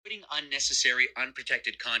avoiding unnecessary,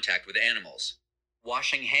 unprotected contact with animals,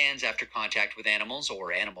 washing hands after contact with animals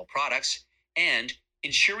or animal products, and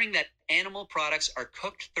ensuring that animal products are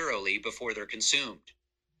cooked thoroughly before they're consumed.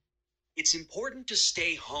 It's important to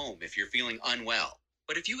stay home if you're feeling unwell,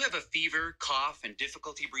 but if you have a fever, cough, and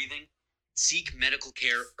difficulty breathing, seek medical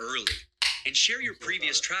care early and share your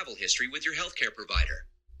previous travel history with your healthcare provider.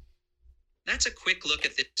 That's a quick look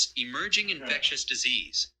at this emerging infectious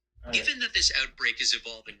disease. Given that this outbreak is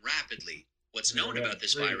evolving rapidly, what's known about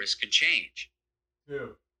this virus can change.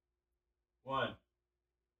 2, 1.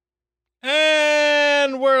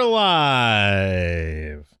 And we're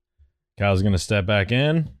live. Kyle's going to step back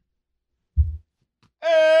in.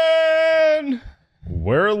 And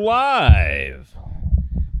we're live.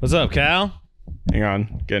 What's up, Cal? hang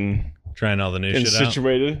on, getting Trying all the new shit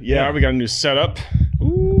situated. out. Yeah, we got a new setup.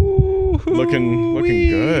 Ooh, Looking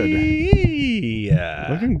good. Yeah.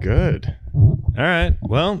 Looking good. All right.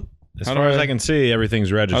 Well, as How far do as I- I can see,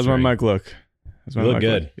 everything's registered. How's my mic look? How's my You look mic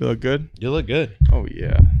good. You look good? You look good. Oh,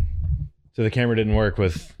 yeah. So the camera didn't work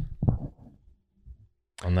with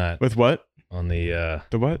on that With what? on the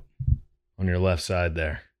The what? on your left side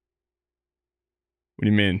there. What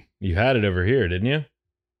do you mean? You had it over here, didn't you?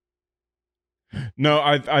 No,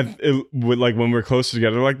 like when we're close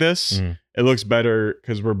together like this, Mhm. it looks better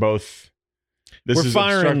because we're both. We're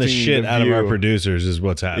firing the obstructing shit out of our view. producers is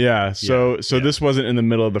what's happening. Yeah, so Yeah. this wasn't in the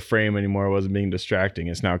middle of the frame anymore. It wasn't being distracting.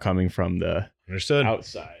 It's now coming from the Understood.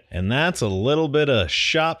 outside. And that's a little bit of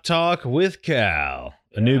shop talk with Cal.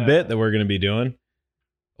 A new bit that we're going to be doing.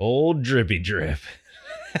 Old drippy drip.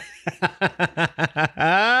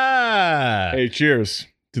 Hey, cheers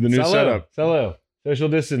to the new Hello. setup. Hello. Social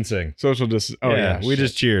distancing. Social distance. Oh yeah, we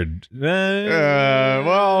just cheered.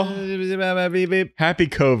 well. Happy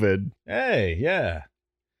COVID. Hey, yeah.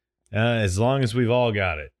 As long as we've all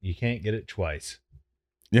got it. You can't get it twice.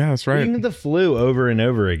 Yeah, that's You right. can get the flu over and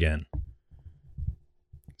over again.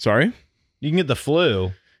 Sorry. You can get the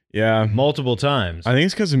flu Yeah, multiple times. I think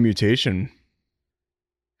it's because of mutation.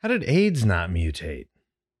 How did AIDS not mutate?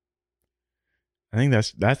 I think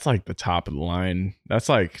that's like the top of the line. That's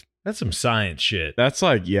like That's some science shit.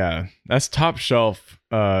 yeah. That's top shelf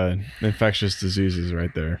infectious diseases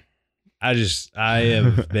right there. I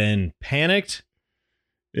have been panicked.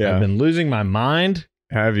 Yeah. I've been losing my mind.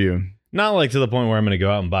 Have you? Not like to the point where I'm going to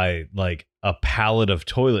go out and buy like a pallet of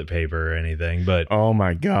toilet paper or anything, but Oh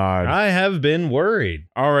my god. I have been worried.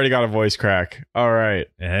 Already got a voice crack. All right.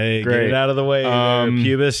 Hey, get Great. it out of the way there,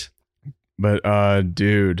 pubis. But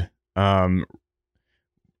dude,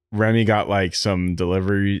 Remy got like some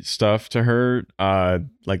delivery stuff to her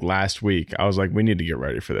like last week. I was like, we need to get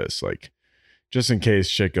ready for this, like just in case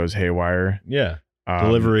shit goes haywire. Yeah.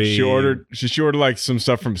 Delivery. She ordered like some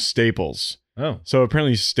stuff from Staples. Oh, So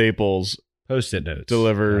apparently Staples Post-it notes.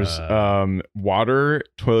 delivers water,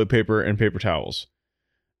 toilet paper, and paper towels.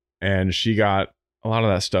 And she got a lot of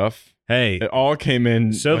that stuff. Hey, It all came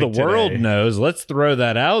in. so like, the world today. knows. Let's throw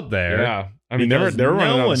that out there. Yeah. I mean, they were Because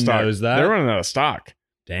running no out one of stock. knows that. They're running out of stock.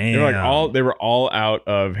 Damn. They were all out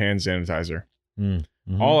of hand sanitizer. Mhm.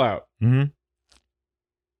 All out. Mhm.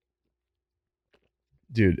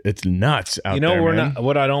 Dude, it's nuts out You know there, we're man. not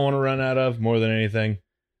what I don't want to run out of more than anything?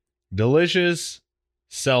 Delicious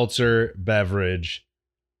seltzer beverage,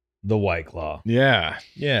 the White Claw. Yeah.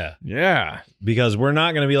 Yeah. Yeah. Because we're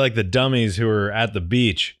not going to be like the dummies who are at the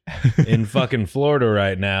beach in fucking Florida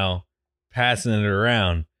right now, passing it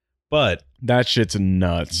around. But That shit's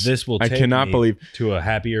nuts. this will I take cannot me believe to a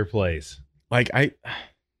happier place. like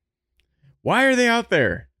why are they out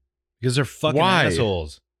there? Because they're fucking Why?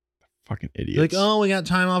 assholes. Fucking idiots. Like, oh, we got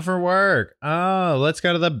time off for work. Oh, let's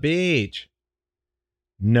go to the beach.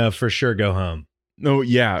 No, for sure, go home. No,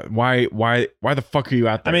 yeah. Why the fuck are you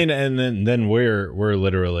out I there? mean, and then we're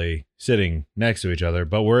literally sitting next to each other,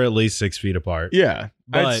 but we're at least 6 feet apart. yeah.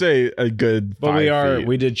 but- I'd say a good But 5 feet.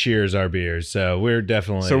 we did cheers our beers, so we're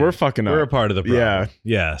definitely So we're fucking up. we're a part of the problem. Yeah.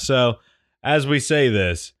 Yeah. So as we say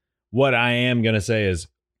this, what I am gonna say is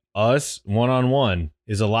us one-on-one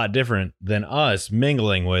is a lot different than us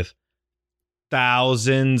mingling with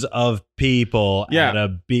thousands of people Yeah. at a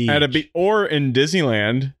beach. Or in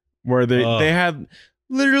Disneyland where they Ugh. had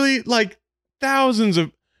literally like thousands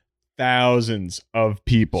of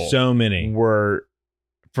people So many. were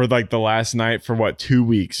for like the last night for what 2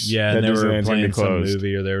 weeks. Yeah, and that they were Disneyland's gonna be playing some closed.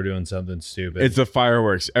 movie or they were doing something stupid. It's the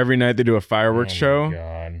fireworks. Every night they do a fireworks Oh my show.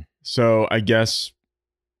 God. So I guess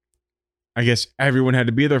everyone had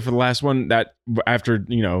to be there for the last one. That after it's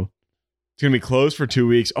gonna be closed for 2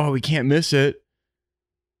 weeks. Oh, we can't miss it.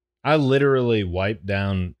 I literally wiped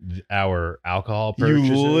down our alcohol purchases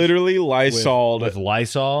You literally Lysoled with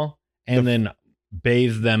Lysol and then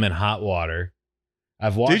bathed them in hot water.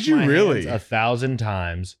 I've washed Did you my really? hands 1,000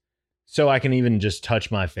 times so I can even just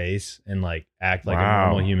touch my face and like act like a Wow.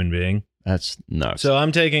 normal human being. That's nuts. So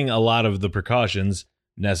I'm taking a lot of the precautions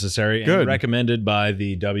necessary Good. and recommended by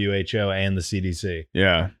the WHO and the CDC.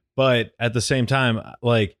 yeah. But at the same time,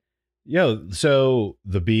 like, so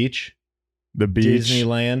the beach, The beach,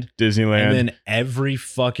 Disneyland, Disneyland. and then every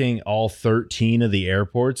fucking all 13 of the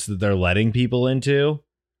airports that they're letting people into,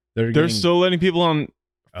 they're getting, still letting people on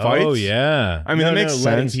fights? Oh yeah, I mean, that makes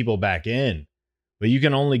letting sense. people back in, but you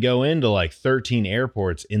can only go into like 13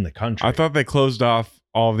 airports in the country. I thought they closed off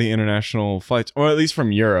all the international flights, or at least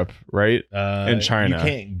from Europe, right? in China. you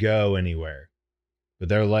can't go anywhere, but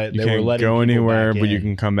they were You letting can't go people anywhere, back but you in.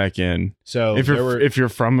 can come back in. So if there you're were, if you're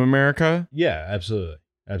from America, yeah, absolutely.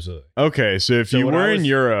 okay. So if So you what were I in was-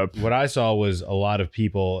 Europe, What I saw was a lot of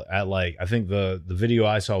people at like, I think the video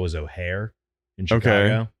I saw was O'Hare in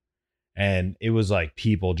Chicago. And it was like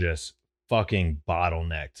people just fucking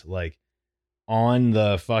bottlenecked, like on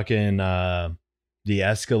the fucking the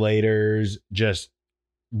escalators, just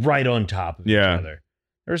right on top of Yeah. each other.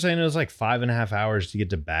 They were saying it was like 5.5 hours to get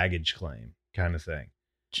to baggage claim kind of thing.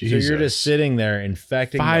 Jesus, So you're just sitting there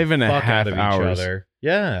infecting 5.5 the fuck out of hours. each other.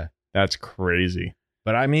 Yeah. that's crazy.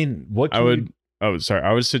 But I mean, what I can would. you, Oh, sorry.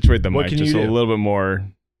 I would situate the What mic can just you a do? little bit more.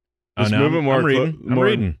 oh, Just no, move it more. I'm reading. I'm more-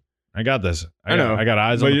 reading. I got this. I know. I got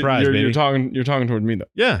eyes But on the prize, you're, baby. You're talking toward me though.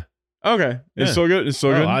 yeah. Okay, it's Yeah. still good. It's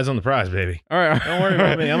still Oh, good. eyes on the prize, baby. All right. Don't worry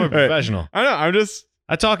about me. I'm a All right. professional. I know. I'm just.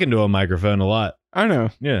 I talk into a microphone a lot. I know.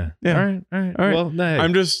 Yeah. Yeah. All right. All right. All right. Well, no, hey.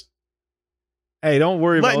 I'm just. hey, don't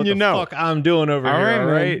worry about letting what you the know. fuck I'm doing over All here. right, All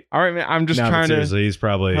man. right. All right, man. I'm just No, but trying to.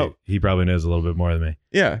 seriously, help. he probably knows a little bit more than me.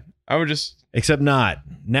 Yeah. I would just. Except not.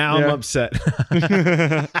 Now I'm Yeah. upset.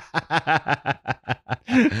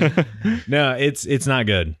 No, it's not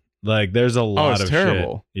good. Like there's a lot it's of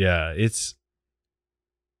terrible. shit. Yeah, it's.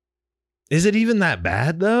 Is it even that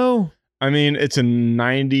bad though? I mean, it's a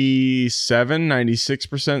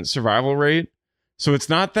 96% survival rate. So it's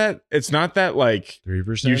not that like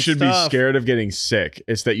 3%. you should be scared of getting sick.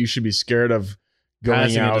 It's that you should be scared of going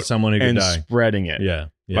passing it to out someone who could and die. spreading it. Yeah.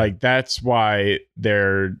 Like that's why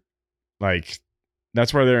they're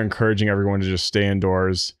encouraging everyone to just stay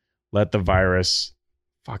indoors, let the virus.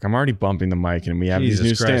 Fuck, I'm already bumping the mic and we have Jesus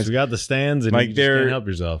these new Christ, stands. we got the stands and Like, you just they're- can't help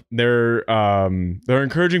yourself. They're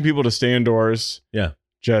encouraging people to stay indoors. Yeah.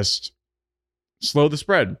 Just slow the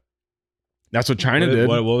spread. That's what China what, did.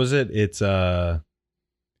 What was it? It's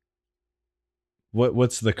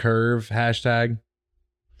what's the curve hashtag?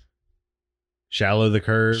 Shallow the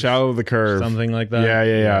curve. Shallow the curve. Something like that.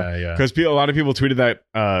 Yeah. Because a lot of people tweeted that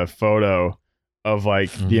photo of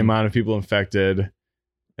like the Mhm. amount of people infected,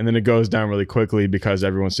 and then it goes down really quickly because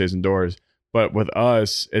everyone stays indoors. But with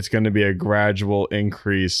us, it's going to be a gradual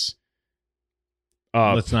increase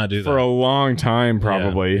up Let's not do that for a long time,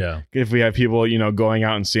 probably. Yeah. If we have people, going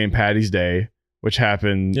out on St. Patty's Day, which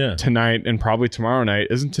happened Yeah. tonight and probably tomorrow night.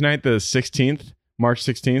 Isn't tonight the 16th? March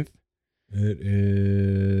 16th? It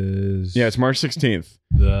is. Yeah, it's March 16th.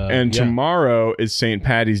 And yeah. tomorrow is St.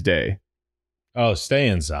 Patty's Day. Oh, stay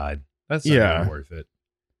inside. That's not Yeah. even worth it.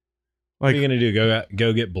 Like, What are you gonna do?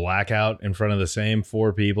 Go get blackout in front of the same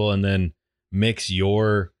 4 people and then mix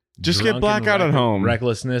your just get drunken blackout at home.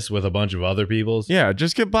 recklessness with a bunch of other people's. Yeah,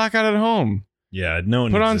 just get blackout at home. Yeah, no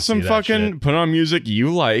one Put needs on to some see that fucking, shit. put on music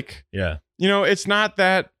you like. Yeah, It's not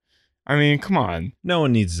that, I mean, come on. no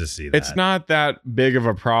one needs to see that. It's not that big of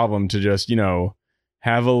a problem to just,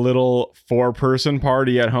 have a little 4-person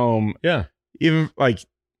party at home. Yeah, Even like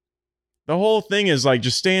the whole thing is like,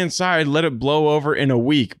 just stay inside, let it blow over in a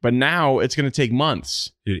week. But now it's going to take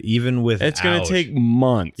months. dude. Even with It's going to take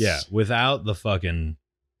months. yeah, without the fucking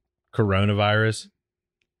coronavirus,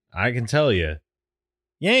 I can tell you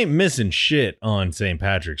ain't missing shit on St.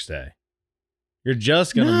 Patrick's Day. You're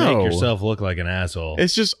just gonna No. make yourself look like an asshole.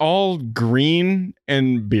 It's just all green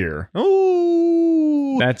and beer.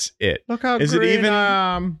 Ooh, That's it. look how Is it green even-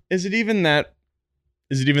 I am. Is it even that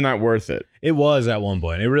worth it? It was at one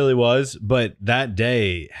point. It really was. But that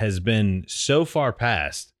day has been so far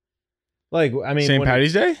past. Like, I mean, St. when-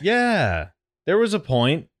 Patty's Day? Yeah. There was a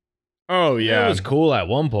point. Oh, It yeah. was cool at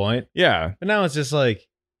one point. Yeah. But now it's just like,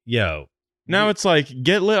 yo. Now it's like,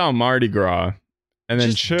 get lit on Mardi Gras and then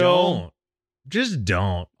just chill. Don't. Just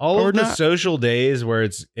don't. All Or of the not. social days where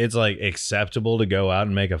it's like acceptable to go out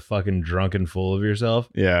and make a fucking drunken fool of yourself.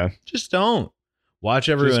 Yeah. Just don't. Watch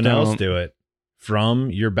everyone Just else don't. do it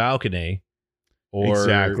from your balcony or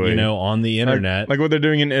Exactly. on the internet. Like what they're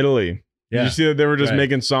doing in Italy. yeah. Did you see that they were just Right.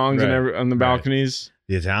 making songs and Right. on the Right. balconies?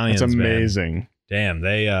 The Italians, It's man. amazing. Damn,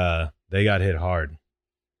 they got hit hard.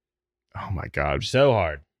 Oh my God. So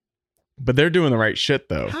hard. But they're doing the right shit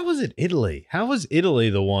though. How was it Italy? How was Italy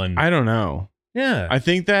the one? I don't know. Yeah. I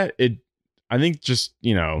think just,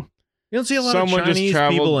 You don't see a lot of someone just Chinese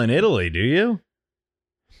traveled- people in Italy, do you?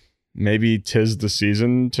 maybe 'tis the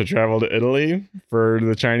season to travel to Italy for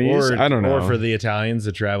the Chinese. I don't know. Or for the Italians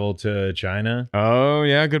to travel to China. Oh,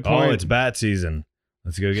 yeah, good point. Oh, it's bat season.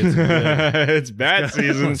 Let's go get some good. It's bat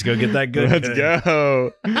season. Let's go get that good. Let's good.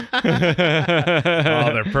 go.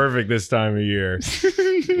 Oh, they're perfect this time of year.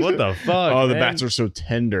 What the fuck? Oh, the man? bats are so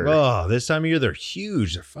tender. Oh, this time of year they're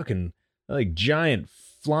huge. They're fucking like giant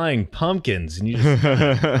flying pumpkins, and you just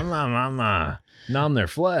nom their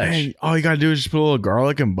flesh. Man, all you gotta do is just put a little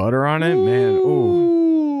garlic and butter on it, man.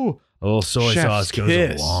 Ooh, A little soy Chef's sauce goes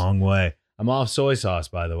kiss. a long way. I'm off soy sauce,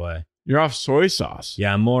 by the way. you're off soy sauce.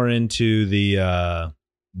 Yeah, I'm more into the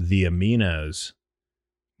aminos.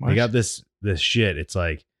 They What? got this shit. It's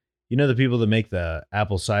like, you know, the people that make the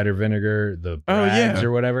apple cider vinegar, the Oh, yeah. Brags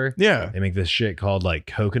or whatever. Yeah. They make this shit called like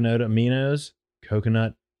coconut amino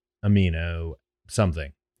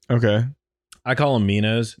something. Okay. I call them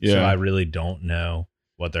aminos, so Yeah. I really don't know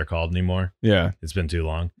what they're called anymore. Yeah. It's been too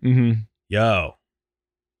long. Mm-hmm. Yo,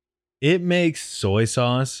 it makes soy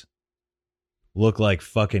sauce look like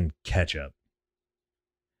fucking ketchup.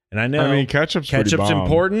 And I know I mean, ketchup's pretty bomb.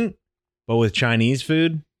 important, but with Chinese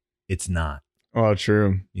food, it's not. Oh,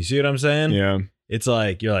 true. You see what I'm saying? Yeah. It's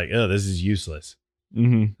like, you're like, oh, this is useless.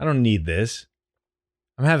 Mm-hmm. I don't need this.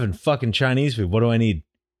 I'm having fucking Chinese food. What do I need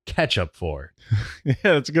ketchup for? Yeah,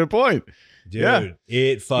 that's a good point. Dude, Yeah.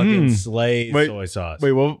 it fucking Mm. slays Wait, soy sauce.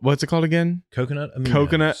 Wait, what's it called again? Coconut aminos.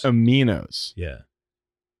 Coconut aminos. Yeah.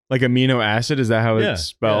 Like amino acid? Is that how Yeah, it's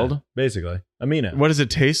spelled? yeah, basically. Amino. What does it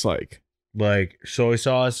taste like? Like soy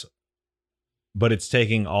sauce, but it's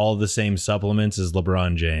taking all the same supplements as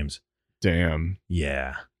LeBron James. Damn.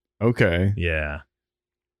 Yeah. Okay. Yeah.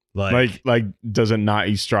 Like does it not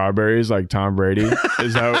eat strawberries like Tom Brady?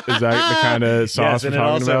 Is that the kind of sauce yes, and we're it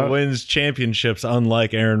talking also about? wins championships,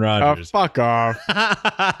 unlike Aaron Oh, Rodgers. fuck off.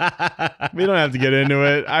 We don't have to get into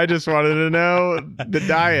it. I just wanted to know the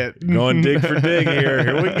diet. Going dig for dig here.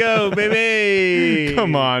 Here we go, baby.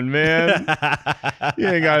 Come on, man. You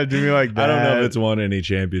ain't got to do me like that. I don't know if it's won any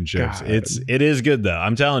championships. God. It is good though.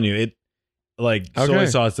 I'm telling you, it like soy Okay.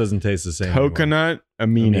 sauce doesn't taste the same. anymore. Coconut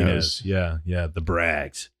aminos. Yeah, the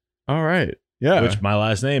Brags. All right. Yeah. Which my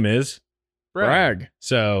last name is Bragg.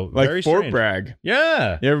 So Like very Fort strange. Bragg.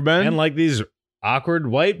 Yeah. You ever been? And like these awkward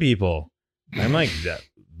white people. I'm like,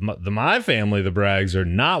 my family, the Braggs, are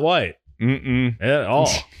not white Mm-mm. at all.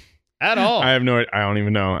 At all. I have no. I don't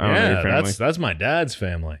even know. I don't know your family. that's my dad's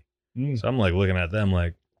family. Mm. So I'm like looking at them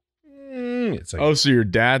like, it's like, Oh, so your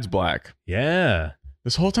dad's black. yeah.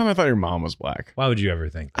 This whole time I thought your mom was black. Why would you ever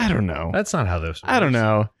think that? I don't know. That's not how this works. I don't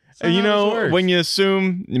know. That's not You how this know, works. when you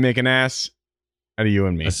assume, you make an ass out of you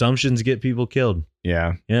and me. Assumptions get people killed.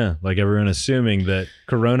 Yeah. Yeah. Like everyone assuming that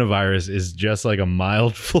coronavirus is just like a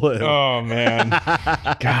mild flu. Oh man.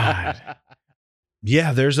 God.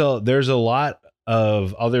 Yeah, there's a lot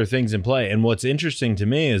of other things in play. And what's interesting to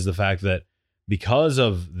me is the fact that because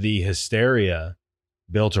of the hysteria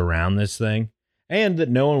built around this thing and that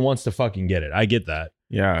no one wants to fucking get it. I get that.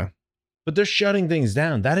 Yeah. But they're shutting things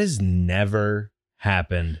down. That has never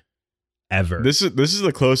happened ever. This is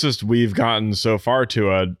the closest we've gotten so far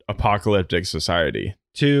to a apocalyptic society.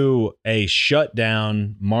 To a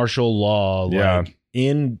shutdown martial law Yeah. like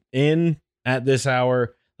in at this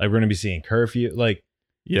hour, like we're going to be seeing curfew. Like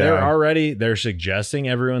Yeah. they're suggesting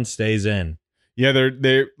everyone stays in. Yeah,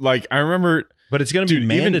 they like I remember But it's going to be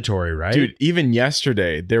Dude, even- mandatory, right? dude, even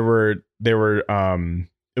yesterday there were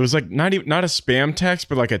it was like not a spam text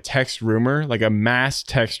but like a text rumor, like a mass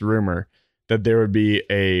text rumor that there would be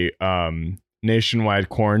a nationwide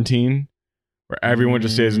quarantine where everyone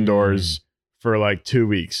just stays indoors for like 2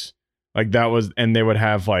 weeks. Like that was, and they would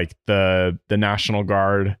have like the National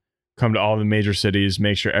Guard come to all the major cities,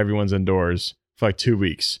 make sure everyone's indoors for like 2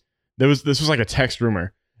 weeks. This was like a text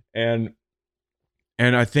rumor. And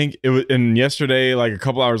I think it was, and yesterday, like a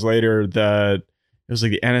couple hours later, it was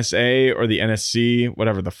like the NSA or the NSC,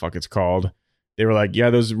 whatever the fuck it's called. They were like, yeah,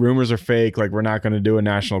 those rumors are fake. Like, we're not going to do a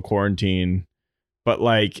national quarantine. But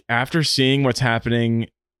like, after seeing what's happening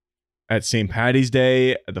at St. Patty's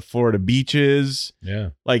Day, at the Florida beaches, yeah.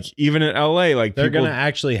 like even in LA, like They're people, going to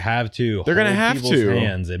actually have to They're gonna hold have people's to.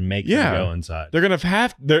 hands and make Yeah. them go inside. they're going to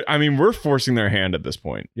have, I mean, we're forcing their hand at this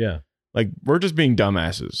point. Yeah. Like, we're just being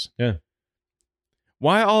dumbasses. Yeah.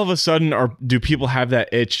 Why all of a sudden do people have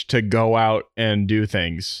that itch to go out and do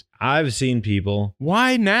things? I've seen people.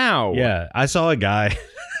 Why now? Yeah. I saw a guy.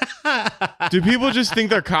 Do people just think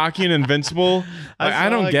they're cocky and invincible? Like, I saw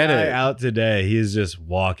don't a get guy it. out today. He's just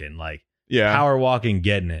walking, like Yeah. power walking,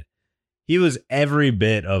 getting it. He was every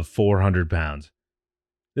bit of 400 pounds.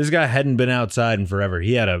 This guy hadn't been outside in forever.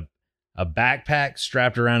 He had a backpack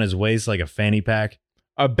strapped around his waist like a fanny pack.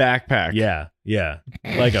 A backpack. Yeah.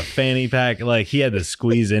 Like a fanny pack. Like he had to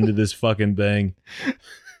squeeze into this fucking thing.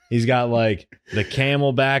 He's got like the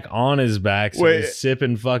Camelback on his back. So Wait. he's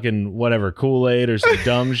sipping fucking whatever Kool-Aid or some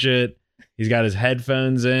dumb shit. He's got his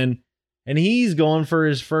headphones in. And he's going for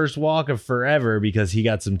his first walk of forever because he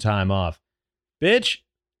got some time off. Bitch,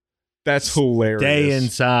 That's hilarious. stay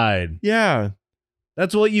inside. Yeah.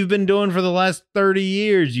 That's what you've been doing for the last 30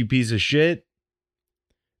 years, you piece of shit.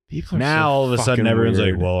 People are Now so all of a sudden fucking everyone's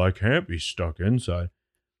weird. like, well, I can't be stuck inside.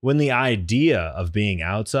 When the idea of being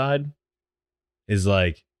outside is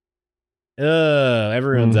like,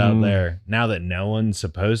 everyone's out Mhm. there. Now that no one's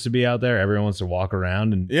supposed to be out there, everyone wants to walk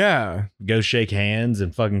around and Yeah. go shake hands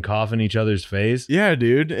and fucking cough in each other's face. Yeah,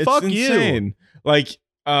 dude. It's Fuck you. insane. Like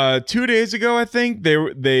 2 days ago, I think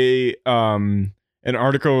they an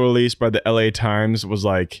article released by the LA Times was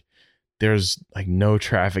like, there's like no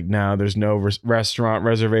traffic now. There's no restaurant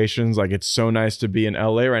reservations. Like it's so nice to be in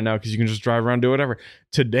LA right now because you can just drive around, do whatever.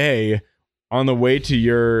 Today, on the way to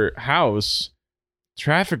your house,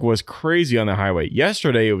 traffic was crazy on the highway.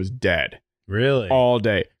 Yesterday, it was dead Really? all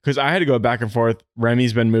day because I had to go back and forth.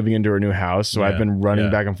 Remy's been moving into her new house, so I've Yeah, been running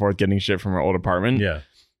yeah. back and forth getting shit from her old apartment. Yeah.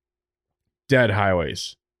 Dead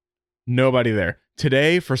highways. Nobody there.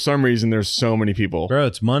 Today, for some reason, there's so many people. Bro,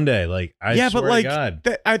 it's Monday. Like, I yeah, swear but like, to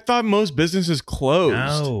God. I thought most businesses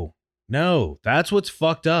closed. No, that's what's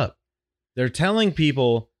fucked up. They're telling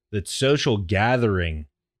people that social gathering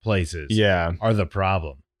places Yeah, are the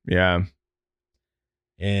problem. yeah.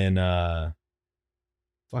 In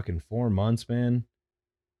fucking 4 months, man.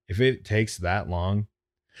 If it takes that long,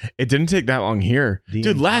 It didn't take that long here, the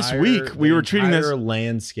dude. Last week we the were treating this. entire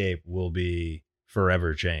landscape will be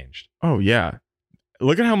forever changed. Oh yeah,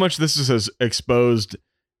 look at how much this has exposed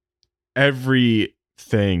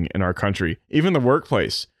everything in our country, even the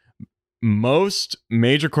workplace. Most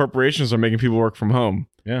major corporations are making people work from home.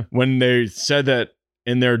 Yeah. When they said that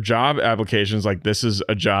in their job applications, like this is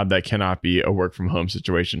a job that cannot be a work from home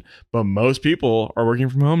situation, but most people are working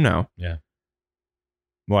from home now. Yeah.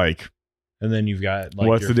 Like, And then you've got like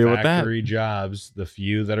What's your the deal with that? factory jobs, the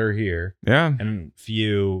few that are here, yeah, and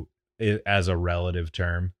few as a relative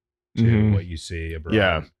term to Mhm. what you see abroad.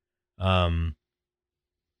 yeah,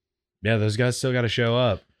 Yeah, those guys still got to show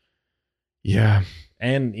up. yeah.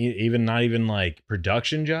 And even not even like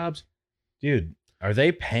production jobs. Dude, are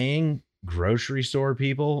they paying grocery store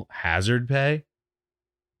people hazard pay?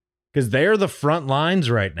 Because they're the front lines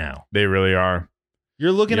right now. They really are.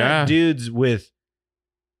 You're looking Yeah. at dudes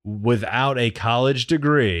without a college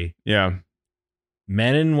degree, Yeah,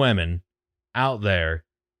 men and women out there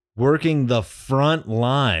working the front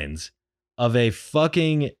lines of a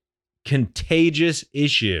fucking contagious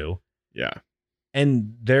issue. yeah.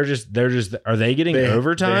 And they're just are they getting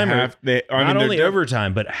overtime? They or have, they, I not mean, they're only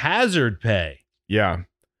overtime, but hazard pay. Yeah.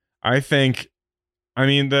 I think, I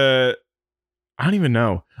mean, I don't even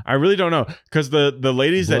know. I really don't know. Because the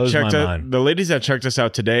ladies that Blows checked my out, mind. the ladies that checked us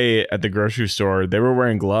out today at the grocery store, they were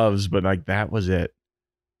wearing gloves, but like that was it.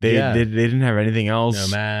 They Yeah. they didn't have anything else. No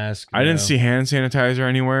mask. I didn't no- see hand sanitizer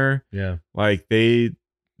anywhere. Yeah. Like they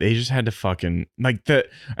just had to fucking like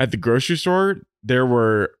at the grocery store, there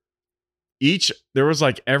was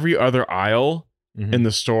like every other aisle Mhm. in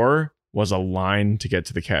the store was a line to get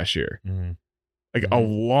to the cashier. Mhm. Like a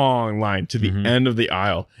Mhm. long line to the Mhm. end of the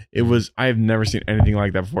aisle. It Mhm. was, I have never seen anything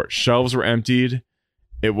like that before. Shelves were emptied.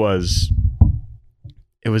 It was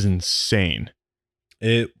insane.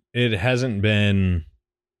 It hasn't been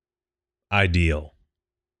ideal.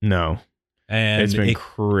 No, And it's been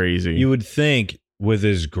crazy. you would think with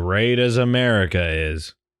as great as America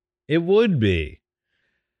is, it would be.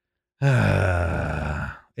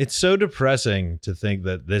 It's so depressing to think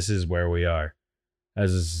that this is where we are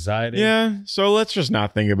as a society. yeah. So let's just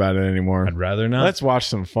not think about it anymore. I'd rather not. Let's watch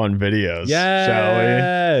some fun videos, shall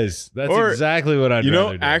Yes. That's Or, exactly what I'd we? You know,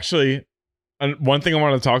 rather do. actually, one thing I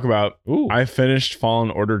want to talk about. Ooh. I finished Fallen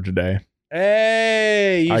Order today.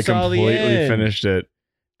 Hey, you I saw the completely end. finished it.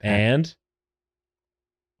 And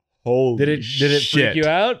Holy did it shit. freak you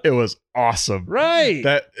out? It was awesome. Right.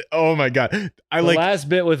 That, oh my god, I the like. last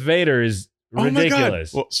bit with Vader is Oh my God.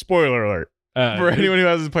 ridiculous. Well, spoiler alert Uh, for anyone who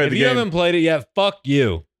hasn't played if the you game. haven't played it yet, fuck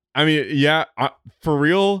you. I mean, yeah, for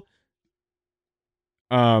real.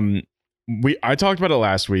 I talked about it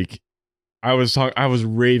last week. I was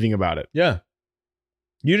raving about it. Yeah.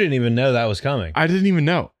 You didn't even know that was coming. I didn't even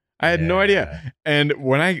know. I had no Yeah. idea. And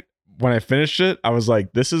when I finished it, I was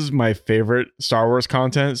like, this is my favorite Star Wars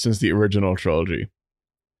content since the original trilogy.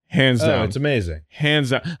 Hands down. It's amazing. Hands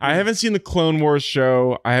down. I haven't seen the Clone Wars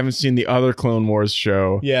show. I haven't seen the other Clone Wars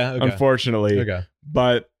show. Yeah. Okay. Unfortunately. Okay.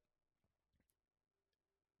 But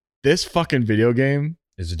this fucking video game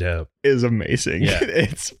It's dope. is amazing. Yeah.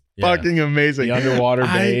 It's Yeah. fucking amazing. The underwater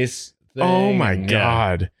base. Oh thing, my yeah.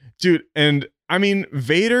 God. Dude. And I mean,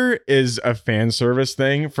 Vader is a fan service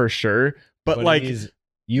thing for sure. But like,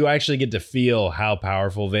 you actually get to feel how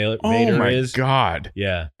powerful Vader oh my is. God.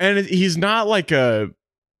 Yeah. And he's not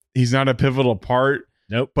he's not a pivotal part,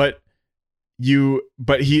 Nope. but he,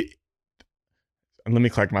 and let me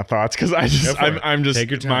collect my thoughts because I'm just, Take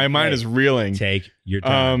your time. my mind Hey, is reeling. Take your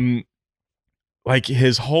time. Like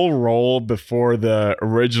his whole role before the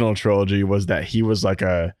original trilogy was that he was like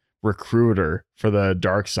a recruiter for the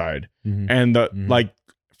dark side. Mhm. And Mhm. like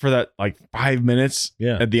for that like 5 minutes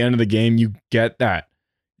Yeah. at the end of the game, you get that.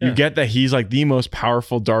 You Yeah. get that he's like the most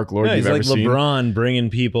powerful Dark Lord Yeah, you've he's ever like seen. LeBron bringing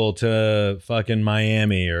people to fucking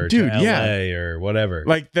Miami or Dude, to LA yeah. or whatever.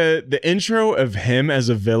 Like the intro of him as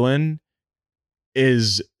a villain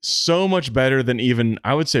is so much better than even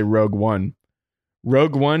I would say Rogue One.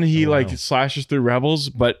 Rogue One, he Oh, wow. like slashes through rebels,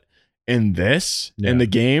 but in this, Yeah. in the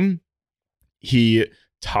game, he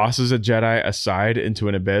tosses a Jedi aside into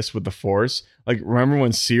an abyss with the Force. Like, remember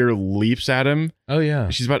when Seer leaps at him? Oh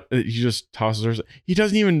yeah. He just tosses her. He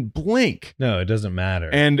doesn't even blink. No, it doesn't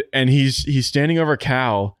matter. And he's standing over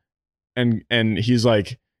Cal, and he's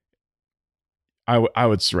like, I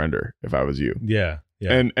would surrender if I was you. yeah.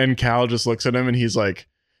 Yeah. And Cal just looks at him and he's like,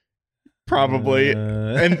 probably.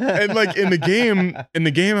 And like in the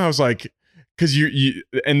game, I was like, because you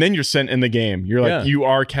and then you're sent in the game. You're like, Yeah. you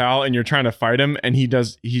are Cal, and you're trying to fight him, and he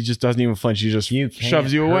just doesn't even flinch. He just you can't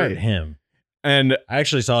shoves you hurt away. him. And I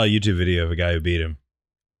actually saw a YouTube video of a guy who beat him.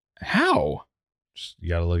 how? You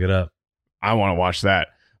got to look it up. I want to watch that,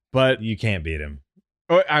 but You can't beat him.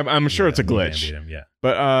 I'm sure it's a You can't glitch. beat him. Yeah.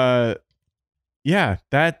 But yeah,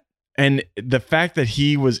 that and the fact that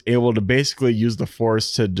he was able to basically use the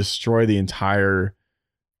Force to destroy the entire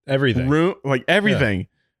Everything. room, like everything.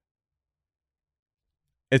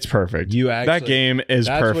 It's perfect. You actually, That game is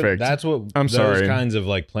perfect. That's what I'm those sorry. kinds of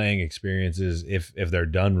like playing experiences, if they're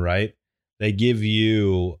done right, they give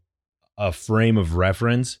you a frame of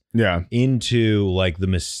reference Yeah. into like the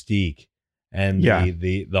mystique and Yeah.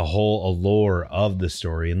 the whole allure of the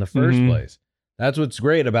story in the first Mhm. place. That's what's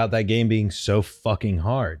great about that game being so fucking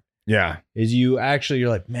hard. Yeah. Is you're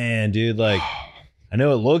like, man, dude, like I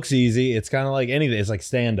know it looks easy. It's kind of like anything. It's like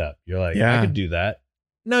stand up. You're like, Yeah. I could do that.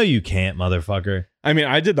 No, you can't, motherfucker. I mean,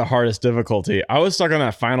 I did the hardest difficulty. I was stuck on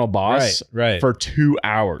that final boss Right. for 2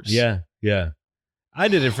 hours. Yeah. I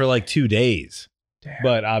did it for like 2 days. Damn.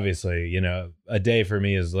 But obviously, you know, a day for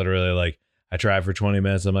me is literally like I try for 20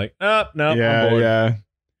 minutes. I'm like, oh, no, I'm yeah, bored. yeah.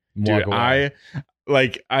 Walk Dude, away.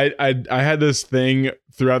 I had this thing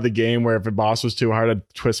throughout the game where if a boss was too hard, I'd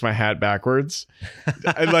twist my hat backwards.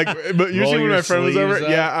 And like, but usually when your my friend was over, sleeves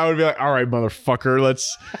up. yeah, I would be like, "All right, motherfucker,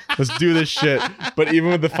 let's do this shit." But even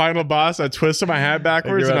with the final boss, I twisted my hat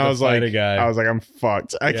backwards, you're and about I to was fight like, a guy. I'm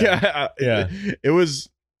fucked. I Yeah. can't. Yeah.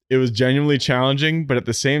 It was genuinely challenging, but at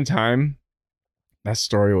the same time, that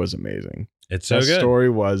story was amazing. It's so That good. story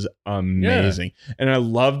was amazing, and I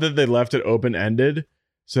love that they left it open ended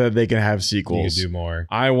so that they can have You sequels. could do more.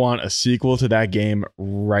 I want a sequel to that game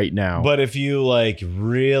right now. But if you like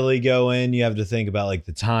really go in, you have to think about like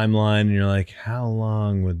the timeline and you're like, how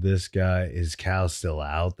long would this guy, is Cal still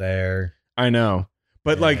out there? I know,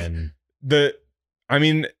 but like And- I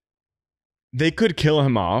mean, they could kill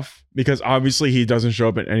him off because obviously he doesn't show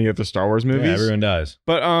up in any of the Star Wars movies. yeah, everyone dies.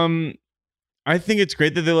 But I think it's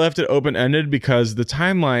great that they left it open ended because the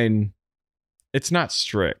timeline, it's not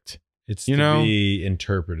strict. It's You to know, be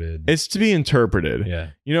interpreted. It's to be interpreted. yeah.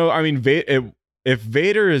 You know, I mean, if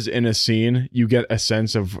Vader is in a scene, you get a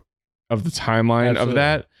sense of the timeline of Absolutely.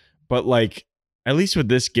 that. But like, at least with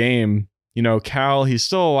this game, you know, Cal, he's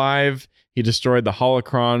still alive. He destroyed the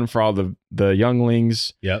holocron for all the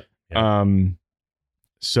younglings. Yep. Yeah.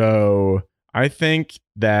 So I think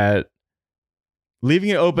that leaving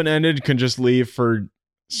it open ended can just leave for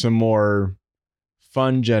some more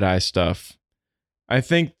fun Jedi stuff. I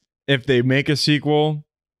think if they make a sequel,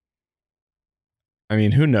 I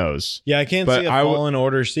mean, who knows? Yeah, I can't But see a I w- Fallen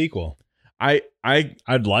Order sequel. I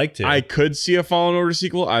I'd like to. could see a Fallen Order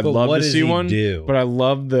sequel. I'd But love what to does see he one. do? But I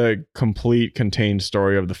love the complete contained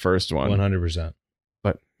story of the first one. 100%.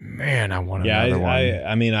 But man, I want Yeah, another one.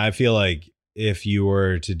 I mean, I feel like if you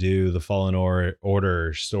were to do the Fallen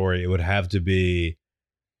Order story, it would have to be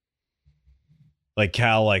like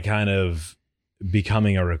Cal, like kind of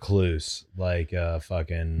becoming a recluse, like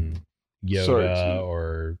fucking Yoda Sorry,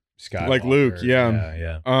 or Skywalker. Like Luke, yeah.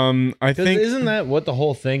 Yeah. I think Isn't that what the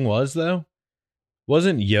whole thing was, though?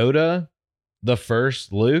 Wasn't Yoda the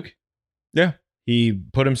first Luke? Yeah. He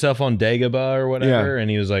put himself on Dagobah or whatever, and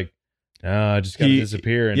he was like, I just got to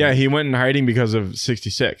disappear. And he went in hiding because of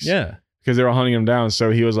 66. Yeah. Because they were hunting him down.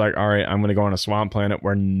 So he was like, all right, I'm going to go on a swamp planet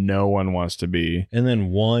where no one wants to be. And then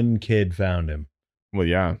one kid found him. Well,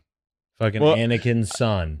 yeah. Fucking Anakin's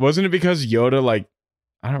son. Wasn't it because Yoda, like,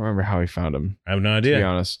 I don't remember how he found him. I have no idea. To be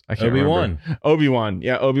honest. I can't Obi-Wan. remember. Obi-Wan.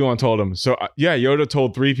 Yeah, Obi-Wan told him. So, yeah, Yoda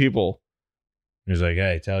told 3 people. He was like,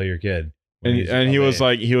 hey, tell your kid. And he was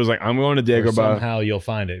like, I'm going to Or Dagobah. somehow you'll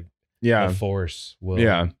find it. Yeah. The Force will.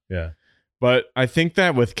 Yeah. Yeah. But I think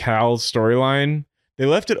that with Cal's storyline, they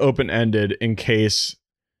left it open-ended in case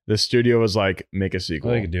the studio was like, make a sequel.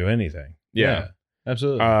 Well, they could do anything. Yeah.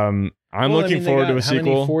 Absolutely. I'm looking forward to a How many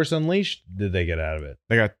sequel. Force Unleashed did they get out of it?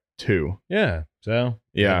 They got 2. Yeah. So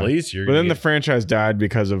Yeah. at least you're. But then gonna the franchise died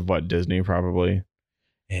because of what, Disney probably.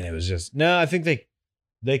 and it was just I think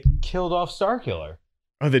they killed off Starkiller.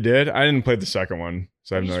 Oh, they did? I didn't play the second one,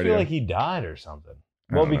 so I have no just idea. feel like he died or something.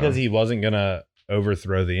 I Well, don't because know. he wasn't gonna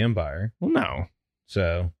overthrow the Empire, Well, no.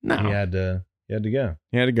 so No. he had to go.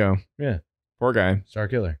 He had to go. Yeah. Poor guy.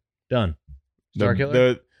 Starkiller done. The- Starkiller.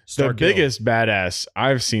 The Starkiller. biggest badass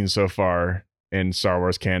I've seen so far in Star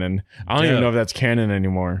Wars canon. I don't even Dope. know if that's canon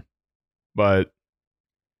anymore. But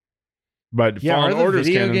Yeah, Fallen are the Order's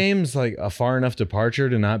video canon. games like a far enough departure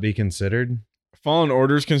to not be considered? Fallen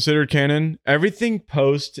Order's considered canon. Everything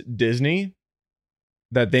post Disney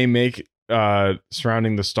that they make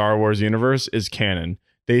surrounding the Star Wars universe is canon.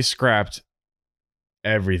 They scrapped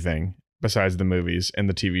everything besides the movies and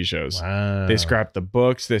the TV shows. Wow. They scrapped the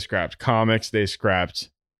books, they scrapped comics, they scrapped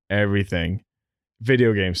everything.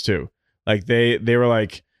 Video games too. Like they were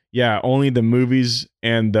like, yeah, only the movies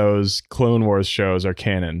and those Clone Wars shows are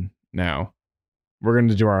canon now. We're going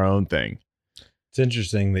to do our own thing. It's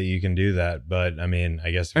interesting that you can do that, but I mean,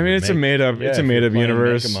 I guess. It's a made up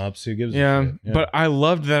universe. Who gives a Yeah, shit? but I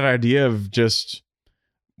loved that idea of just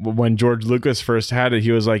when George Lucas first had it,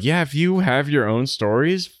 he was like, yeah, if you have your own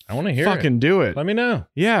stories, I want to hear fucking it. do it. Let me know.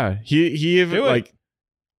 Yeah, he even Do it. like,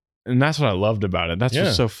 and that's what I loved about it. That's Yeah.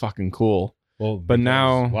 what's so fucking cool. Well, But because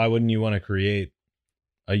now- why wouldn't you want to create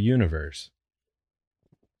a universe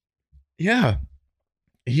Yeah,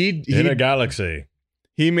 he in a galaxy,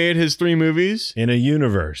 he made his 3 movies. in a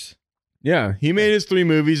universe? Yeah, he made his 3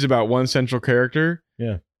 movies about one central character.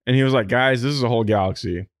 Yeah. And he was like, guys, this is a whole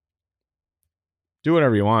galaxy. Do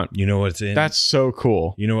whatever you want. You know what's in? That's so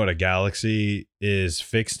cool. You know what a galaxy is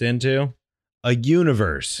fixed into? A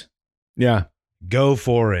universe. Yeah. Go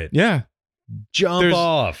for it. Yeah. Jump There's-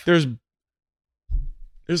 off. There's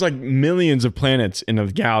like millions of planets in a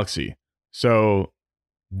galaxy. So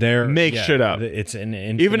There, Make shit up. It's an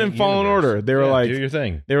infinite even in Fallen universe. Order, they were like, do your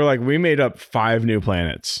thing. they were like, we made up 5 new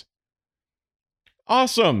planets.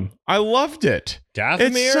 Awesome. I loved it.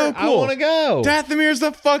 Dathomir, so I cool. want to go. Dathomir's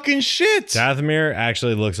the fucking shit. Dathomir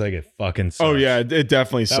actually looks like it fucking sucks. Oh yeah, it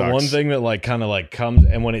definitely that sucks. one thing that like kind of like comes,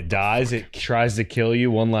 and when it dies, it tries to kill you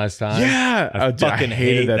one last time. Yeah, I dude, fucking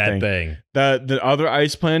hate that thing. The other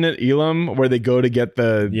ice planet, Elam, where they go to get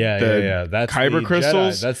the Yeah. That's Kyber the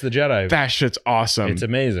crystals? Jedi. That's the Jedi. That shit's awesome. It's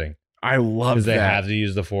amazing I love because that. they have to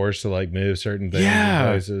use the Force to like move certain things Yeah.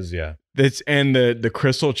 in places. Yeah. It's and the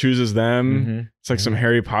crystal chooses them. Mhm. It's like some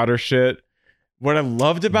Harry Potter shit. What I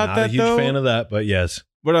loved about Not that a huge though, fan of that, but yes.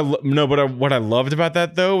 what I loved about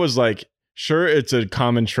that though was like, sure, it's a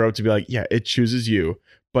common trope to be like, yeah, it chooses you,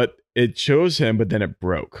 but it chose him, but then it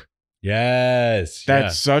broke. Yes.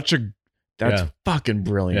 That's Yeah. fucking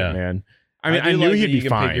brilliant, Yeah. man. I mean, do I knew like he'd that be you can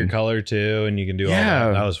fine. pick your color too, and you can do Yeah.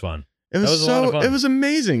 all that. That was fun. It was, was a lot of fun. it was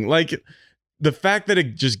amazing. Like the fact that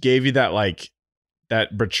it just gave you that like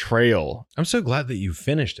that betrayal. I'm so glad that you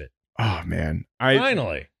finished it. Oh man,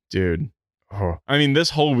 Finally. dude. Oh, I mean, this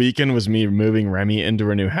whole weekend was me moving Remy into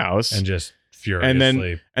her new house, And just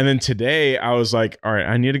furiously. and then today I was like, all right,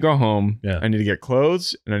 I need to go home. Yeah. I need to get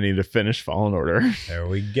clothes, and I need to finish Fallen Order. There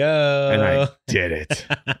we go. And I did it.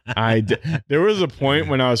 There was a point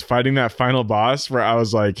when I was fighting that final boss where I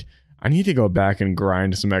was like, I need to go back and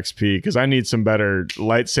grind some XP because I need some better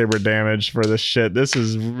lightsaber damage for this shit. This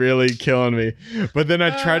is really killing me. But then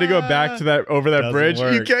I tried to go back to that over that Doesn't bridge. You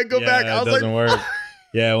work. can't go back. Yeah, I it was doesn't like, work.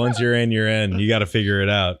 Yeah, once you're in, you're in. You got to figure it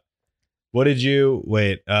out. What did you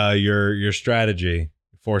wait? Your strategy,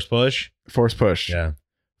 force push. force push. Yeah,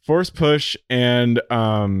 Force push and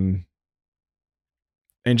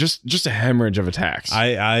just a hemorrhage of attacks.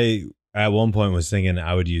 I at one point was thinking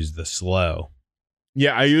I would use the slow.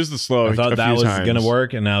 Yeah, I used the slow. I thought a that few was times. gonna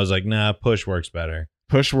work, and I was like, nah, push works better.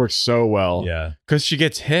 Push works so well. Yeah, because she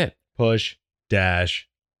gets hit. push, dash,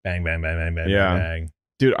 Bang, bang, bang, bang, bang, Yeah. bang, bang.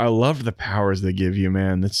 Dude, I love the powers they give you,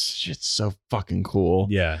 man. That's shit's so fucking cool.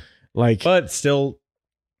 Yeah. Like, But still,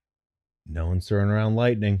 no one's throwing around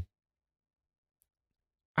lightning.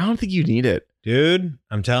 I don't think you need it. Dude,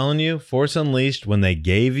 I'm telling you, Force Unleashed, when they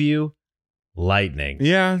gave you lightning,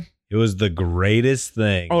 Yeah. it was the greatest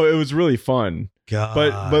thing. Oh, it was really fun. God.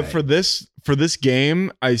 But for this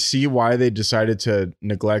game, I see why they decided to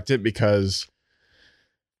neglect it, because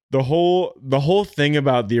the whole thing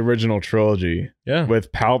about the original trilogy yeah,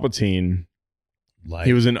 with Palpatine, light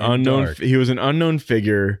he was an and unknown dark. he was an unknown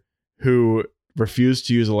figure who refused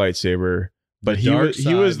to use a lightsaber, but The he dark was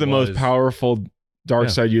the side most was- powerful dark Yeah.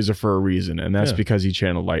 side user for a reason, and that's Yeah. because he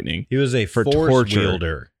channeled lightning. He was a for force torture.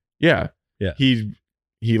 wielder. Yeah. Yeah.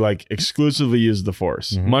 He like exclusively used the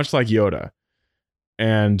Force, Mhm. much like Yoda.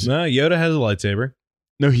 And No, Yoda has a lightsaber.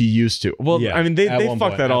 no, he used to. Well, Yeah, I mean, they at one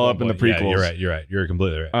fucked point, that at all one up in the point. prequels. Yeah, you're right. You're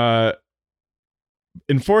completely right.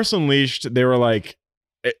 In Force Unleashed, they were like,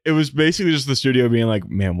 it was basically just the studio being like,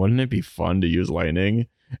 man, wouldn't it be fun to use lightning?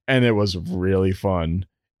 And it was really fun.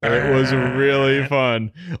 It was really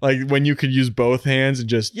fun. Like when you could use both hands and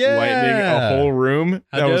just lightning Yeah. a whole room.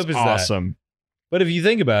 How That was dope is that? awesome. But if you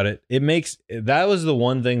think about it, that was the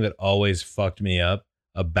one thing that always fucked me up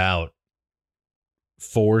about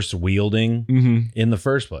force wielding Mm-hmm. in the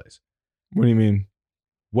first place. What do you mean?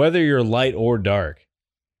 Whether you're light or dark,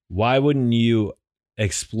 why wouldn't you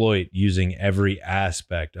exploit using every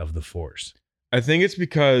aspect of the force? I think it's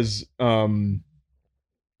because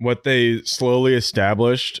what they slowly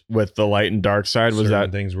established with the light and dark side was Certain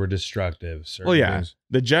that things were destructive. certain Well, yeah. things-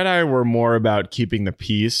 the Jedi were more about keeping the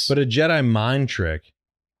peace. But a Jedi mind trick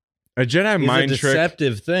a Jedi is mind a trick,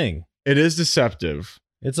 deceptive thing. it is deceptive.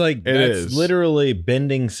 It's like It that's is. literally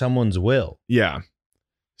bending someone's will. Yeah.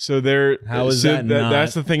 So there. How is so that not-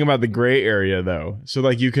 That's the thing about the gray area, though. So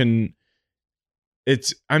like you can.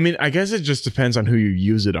 It's. I mean, I guess it just depends on who you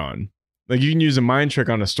use it on. Like you can use a mind trick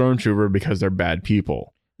on a stormtrooper because they're bad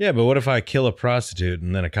people. Yeah, but what if I kill a prostitute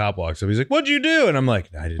and then a cop walks up? He's like, "What'd you do?" And I'm like,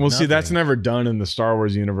 "I did." Well, see, that's nothing." never done in the Star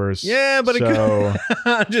Wars universe. Yeah, but so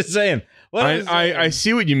I'm just saying. What I'm saying, I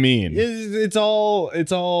see what you mean. It's all.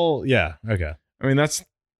 Yeah. Okay. I mean, that's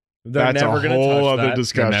They're that's never a gonna whole touch other that.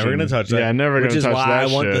 discussion. They're never gonna touch that. Yeah, never Which gonna is touch why that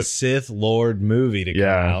I want shit. the Sith Lord movie to come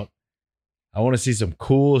Yeah. out. I want to see some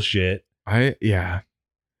cool shit. Yeah.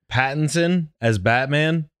 Pattinson as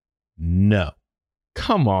Batman? No.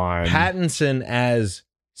 Come on. Pattinson as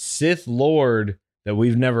Sith Lord that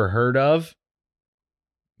we've never heard of?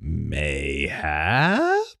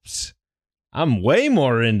 Mayhaps. I'm way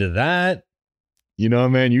more into that. You know,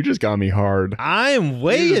 man, you just got me hard. I'm You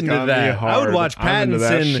way just into got me that. I would hard. watch I'm into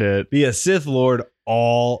that Pattinson shit. be a Sith Lord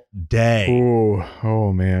all day. Ooh,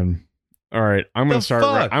 oh man. All right, I'm gonna The start.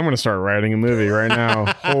 fuck? I'm gonna start writing a movie right now.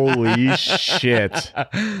 Holy shit!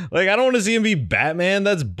 Like, I don't want to see him be Batman.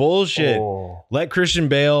 That's bullshit. Oh. Let Christian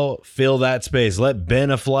Bale fill that space. Let Ben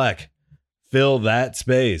Affleck fill that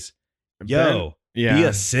space. Yo, Yeah. be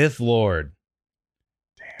a Sith Lord.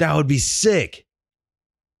 That would be sick.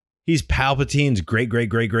 He's Palpatine's great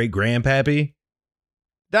grandpappy.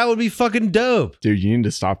 That would be fucking dope. Dude, you need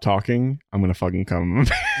to stop talking. I'm gonna fucking come.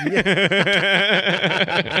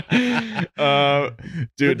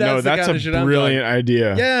 Dude, no, that's the that's kind a of shit I'm brilliant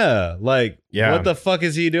idea. Yeah, like, Yeah. what the fuck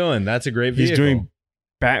is he doing? That's a great vehicle. He's doing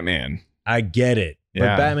Batman. I get it.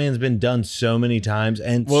 Yeah. But Batman's been done so many times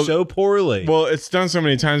and Well- so poorly. Well, it's done so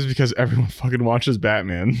many times because everyone fucking watches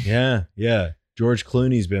Batman. yeah. George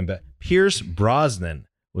Clooney's been Pierce Brosnan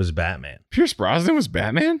was Batman. Pierce Brosnan was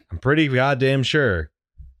Batman? I'm pretty goddamn sure.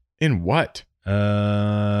 In what? In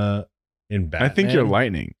Batman. I think you're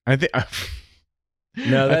lightning. I think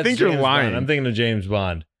No, that's I think you're James lying. Bond. I'm thinking of James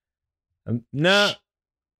Bond. No.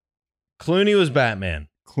 Clooney was Batman.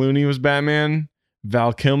 Clooney was Batman.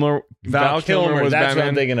 Val Kilmer Val Kilmer was that's Batman. what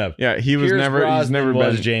I'm thinking of. Yeah, he was Pierce never. He's Brosnan never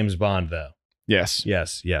was been. James Bond though. Yes.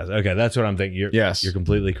 Yes. Okay, that's what I'm thinking. Yes. You're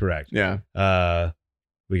completely correct. Yeah.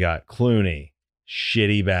 We got Clooney,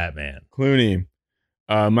 shitty Batman, Clooney.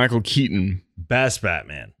 Michael Keaton. best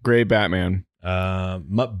Batman, Great Batman.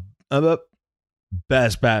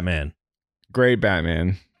 best Batman, Great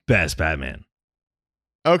Batman. best Batman.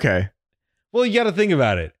 Okay. Well, you got to think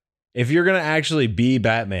about it. If you're gonna actually be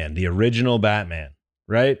Batman, the original Batman,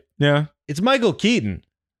 right? Yeah. It's Michael Keaton.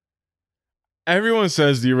 Everyone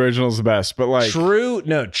says the original's the best, but like true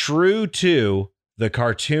to the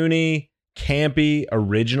cartoony, campy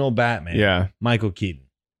original Batman. Yeah. Michael Keaton.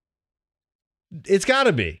 It's got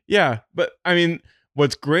to be Yeah. But I mean,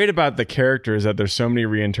 what's great about the character is that there's so many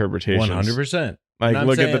reinterpretations. 100%. Like And I'm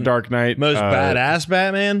look at the saying Dark Knight. Most badass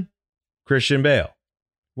Batman, Christian Bale.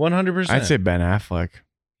 100%. I'd say Ben Affleck.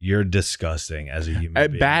 you're disgusting as a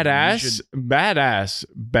human being. Badass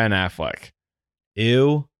Ben Affleck.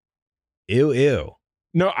 Ew.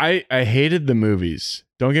 No, I hated the movies.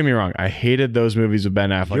 Don't get me wrong. I hated those movies with Ben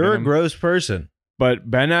Affleck. You're in a them. gross person.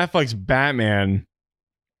 But Ben Affleck's Batman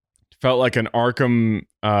felt like an Arkham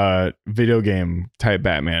video game type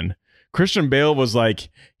Batman. Christian Bale was like,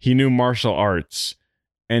 he knew martial arts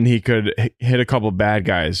and he could hit a couple bad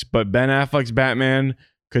guys. But Ben Affleck's Batman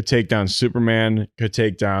could take down Superman, could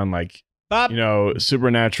take down like, Bob,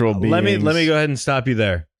 supernatural beings. let me go ahead and stop you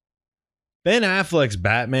there. Ben Affleck's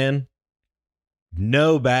Batman,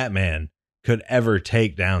 no Batman could ever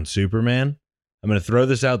take down Superman. I'm going to throw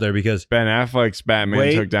this out there because Ben Affleck's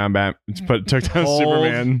Batman took down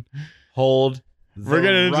Superman. Hold. We're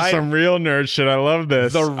getting into some real nerd shit. I love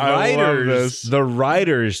this. The I love this.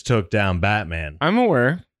 writers took down Batman I'm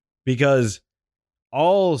aware. because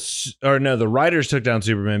the writers took down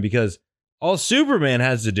Superman because all Superman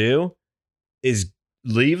has to do is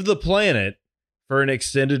leave the planet for an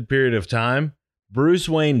extended period of time. Bruce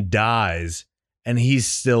Wayne dies and he's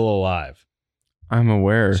still alive. I'm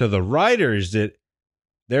aware. So the writers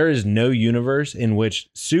there is no universe in which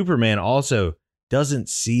Superman also doesn't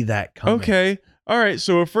see that coming. Okay. All right.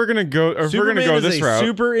 So if we're gonna go, this route,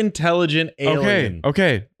 super intelligent alien.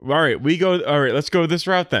 Okay. All right. All right. Let's go this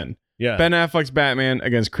route then. Yeah. Ben Affleck's Batman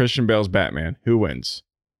against Christian Bale's Batman. Who wins?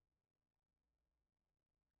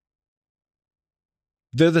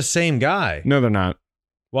 They're the same guy. No, they're not.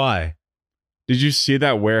 Why? Did you see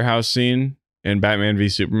that warehouse scene in Batman v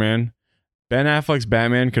Superman? Ben Affleck's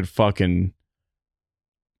Batman could fucking.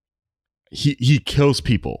 He kills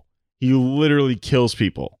people. He literally kills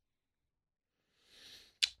people.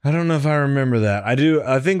 I don't know if I remember that. I do.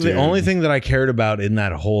 I think the Dude. only thing that I cared about in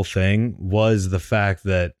that whole thing was the fact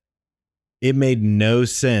that it made no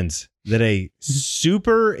sense that a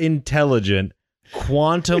super intelligent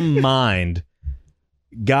quantum mind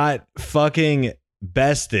got fucking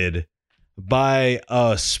bested by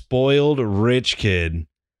a spoiled rich kid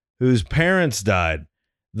whose parents died.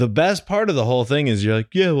 The best part of the whole thing is you're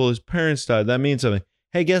like, yeah, well, his parents died. That means something.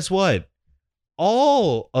 Hey, guess what?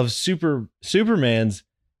 All of Superman's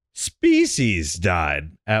species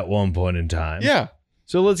died at one point in time. Yeah.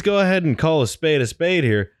 So let's go ahead and call a spade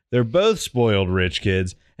here. They're both spoiled rich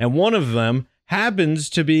kids, and one of them happens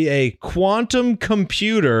to be a quantum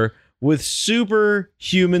computer with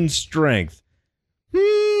superhuman strength.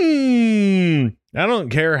 I don't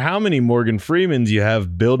care how many Morgan Freemans you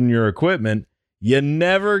have building your equipment, you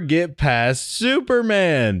never get past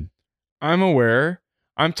Superman. I'm aware.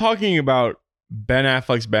 I'm talking about Ben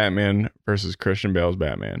Affleck's Batman versus Christian Bale's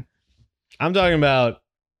Batman. I'm talking about,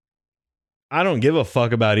 I don't give a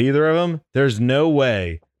fuck about either of them. There's no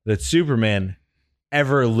way that Superman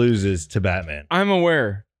ever loses to Batman. I'm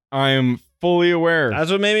aware. I am fully aware. That's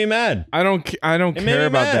what made me mad. I don't care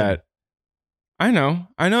about that. I know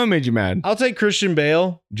it made you mad. I'll take Christian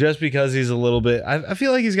Bale just because he's a little bit, I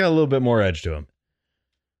feel like he's got a little bit more edge to him.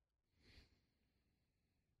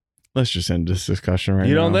 Let's just end this discussion right now.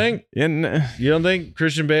 You don't think? Yeah. You don't think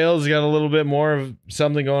Christian Bale's got a little bit more of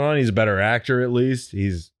something going on? He's a better actor, at least.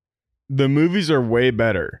 The movies are way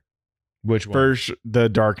better. Which one? First, the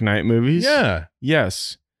Dark Knight movies. Yeah.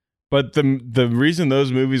 Yes. But the reason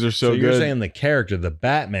those movies are so you're good. saying the character, the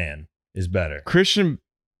Batman, is better. Christian.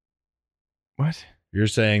 What? You're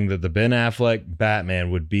saying that the Ben Affleck Batman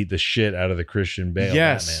would beat the shit out of the Christian Bale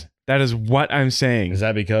Yes. Batman. That is what I'm saying. Is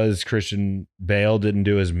that because Christian Bale didn't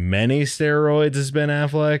do as many steroids as Ben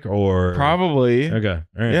Affleck, or Probably. Okay,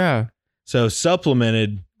 all right. Yeah. So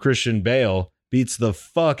supplemented Christian Bale beats the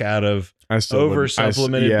fuck out of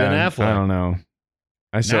over-supplemented Ben Affleck. I don't know.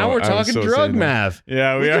 Now we're talking drug math.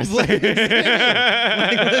 Yeah, we are. Play this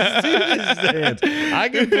like, let's do this dance. I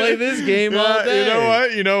can play this game all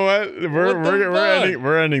day. You know what?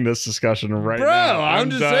 We're ending this discussion right Bro, now. I'm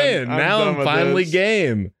just saying. Now I'm finally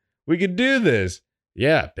game. We could do this.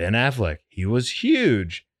 Yeah, Ben Affleck. He was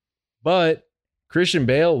huge. But Christian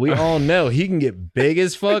Bale, we all know he can get big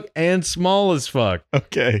as fuck and small as fuck.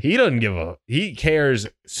 Okay. He doesn't he cares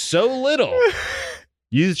so little.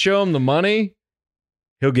 You show him the money,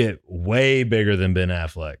 he'll get way bigger than Ben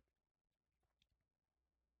Affleck.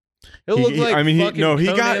 He'll look like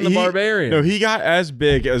Conan the Barbarian. No, he got as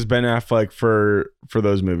big as Ben Affleck for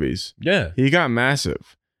those movies. Yeah. He got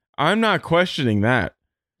massive. I'm not questioning that.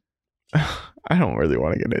 I don't really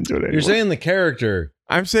want to get into it anymore. You're saying the character.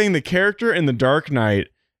 I'm saying the character in The Dark Knight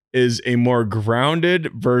is a more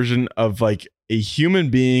grounded version of like a human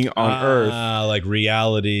being on Earth. Like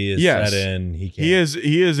reality is set in. He is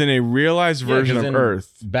in a realized version of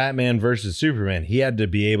Earth. Batman versus Superman, he had to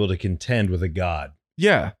be able to contend with a god.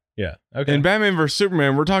 Yeah. Yeah. Okay. In Batman vs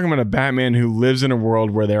Superman, we're talking about a Batman who lives in a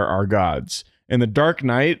world where there are gods. In the Dark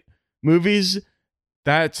Knight movies,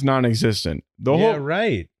 that's non-existent.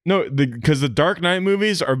 Right. No, because the Dark Knight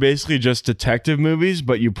movies are basically just detective movies,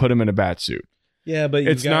 but you put them in a bat suit. Yeah, but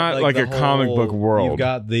It's not like the a comic book world. You've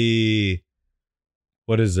got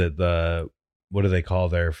what is it? What do they call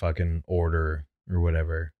their fucking order or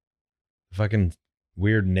whatever? Fucking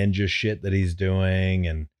weird ninja shit that he's doing,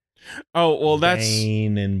 and Oh, well, that's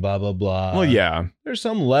Bane and blah blah blah. well, yeah, There's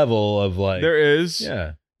some level of like there is.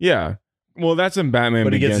 Yeah. Yeah. Well, that's in Batman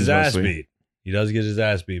But he Begins gets his ass mostly. beat. He does get his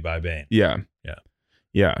ass beat by Bane. Yeah. Yeah.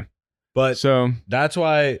 Yeah. But So that's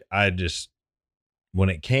why when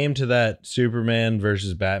it came to that Superman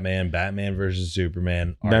versus Batman versus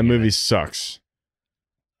Superman that argument, movie sucks.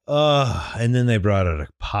 and then they brought out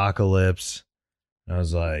Apocalypse. I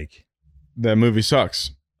was like, That movie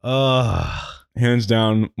sucks. Hands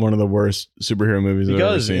down, one of the worst superhero movies I've ever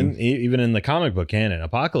because seen. even in the comic book canon,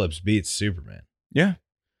 Apocalypse beats Superman. Yeah.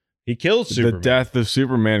 He kills Superman. The Death of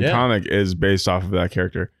Superman Yeah. comic is based off of that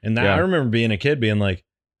character. And that, Yeah. I remember being a kid being like,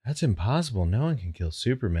 that's impossible. No one can kill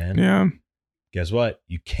Superman. Yeah. Guess what?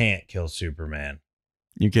 You can't kill Superman.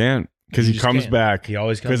 You can't because You he just comes can't. back. He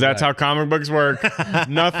always comes Because that's back. how comic books work.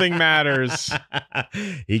 Nothing matters.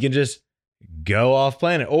 He can just go off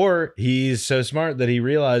planet, or he's so smart that he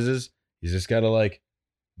realizes he's just got to like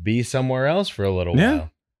be somewhere else for a little Yeah.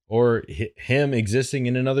 while, or him existing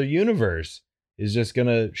in another universe is just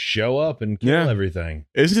gonna show up and kill Yeah. everything.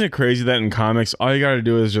 Isn't it crazy that in comics, all you got to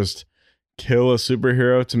do is just kill a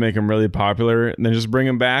superhero to make him really popular, and then just bring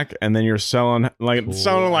him back, and then you're selling like Cool.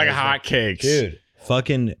 hotcakes, Dude,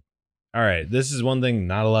 fucking. All right, this is one thing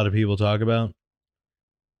not a lot of people talk about.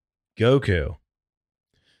 Goku.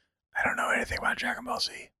 I don't know anything about Dragon Ball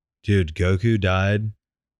Z. Dude, Goku died.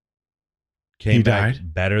 Came He back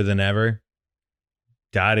died? better than ever.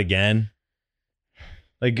 Died again.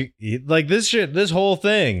 Like this shit, this whole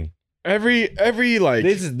thing. Every like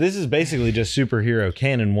This is basically just superhero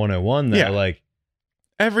canon 101 though. Yeah. Like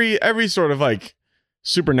every sort of like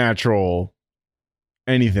supernatural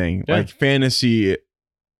anything, Yeah. like fantasy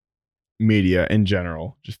media in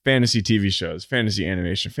general, just fantasy TV shows, fantasy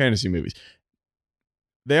animation, fantasy movies.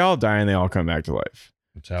 They all die and they all come back to life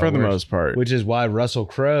that's how for it the works. most part. Which is why Russell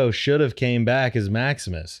Crowe should have came back as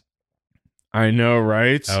Maximus. I know,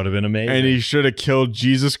 right? That would have been amazing. And he should have killed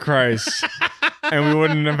Jesus Christ, and we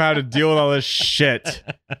wouldn't have had to deal with all this shit.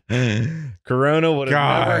 Corona would have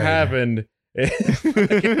God. never happened if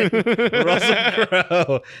Russell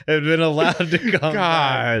Crowe had been allowed to come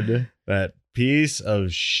back. God, That piece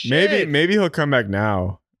of shit. maybe he'll come back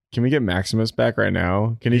now. Can we get Maximus back right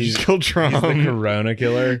now? Can he He's- just kill Trump? He's the Corona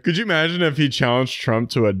killer. Could you imagine if he challenged Trump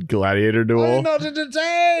to a gladiator duel? not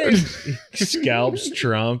entertained. Scalps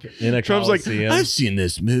Trump in a Trump's like, Coliseum. I've seen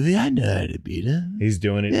this movie. I know how to beat him. He's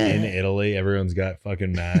doing it in Italy. Everyone's got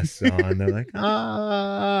fucking masks on. They're like,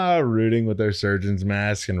 rooting with their surgeon's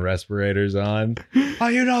masks and respirators on.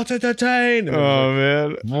 Are you not entertained? And Oh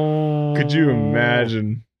man, they're could you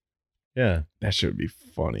imagine? Yeah. That shit would be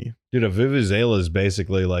funny. Dude, a Vuvuzela is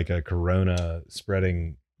basically like a Corona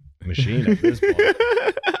spreading machine at this point.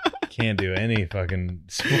 Can't do any fucking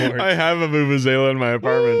sports. I have a vuvuzela in my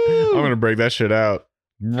apartment. Woo! I'm gonna break that shit out.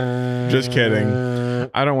 Just kidding.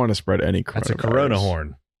 I don't want to spread any coronavirus. That's a Corona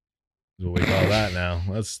horn. Is what we call that now.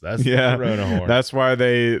 That's Yeah, the Corona horn. That's why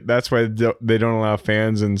they don't allow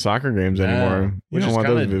fans in soccer games anymore. You Which don't is want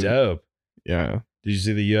kind those. of dope. Yeah, Did you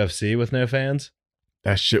see the UFC with no fans?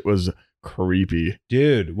 that shit was creepy.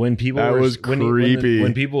 Dude, when people That were, was when creepy.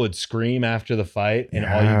 when people would scream after the fight and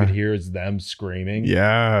all Yeah. you could hear is them screaming.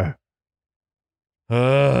 Yeah,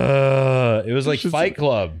 It was like It's just- Fight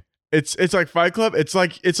Club. it's like Fight Club. It's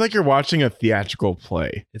like you're watching a theatrical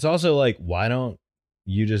play. It's also like, why don't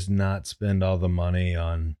you just not spend all the money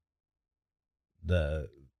on the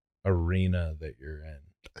arena that you're in?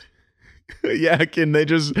 Yeah, can they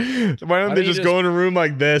just? Why don't Why they don't you just go in a room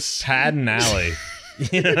like this? Pad and alley.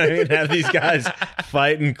 You know what I mean? Have these guys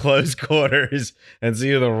fight in close quarters and see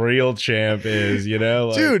who the real champ is, you know?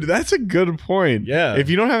 Like, Dude, that's a good point. Yeah. If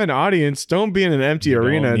you don't have an audience, don't be in an empty You don't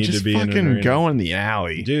arena. need to Just be in an fucking arena. go in the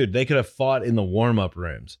alley. dude, they could have fought in the warm-up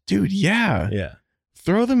rooms. Dude, yeah. Yeah.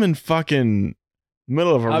 Throw them in fucking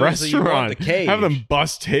middle of a Obviously, you want restaurant. the cage. Have them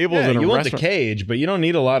bust tables Yeah, in a you want the restaurant. cage, but you don't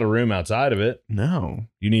need a lot of room outside of it. No.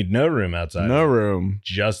 You need no room outside. No of it. room.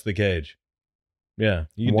 Just the cage. Yeah.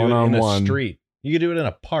 You can do it in a One-on-one. street. You can do it in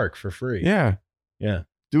a park for free. Yeah. Yeah.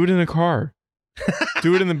 Do it in a car.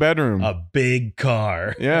 Do it in the bedroom. A big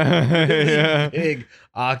car. Yeah. Really Yeah. big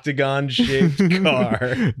octagon shaped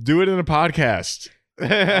car. Do it in a podcast.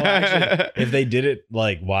 Actually, if they did it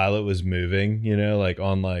like while it was moving, you know, like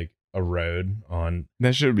on like a road on,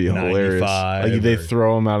 that should be hilarious. 95 Like they or-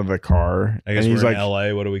 throw him out of the car. I guess and he's we're like, in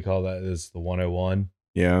LA. What do we call that? It's the 101.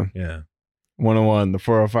 yeah, Yeah. 101, the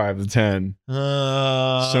 405, the 10.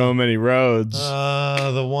 So many roads.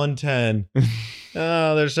 The 110.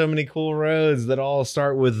 Oh, there's so many cool roads that all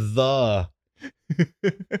start with the.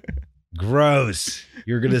 Gross.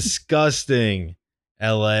 You're disgusting.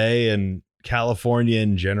 LA and California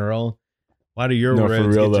in general. Why do your No, for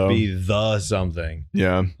roads real, get to though. be the something?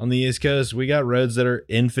 Yeah. On the East Coast, we got roads that are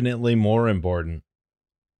infinitely more important.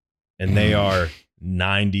 And they are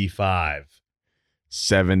 95.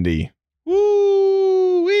 70.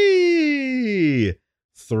 Woo wee.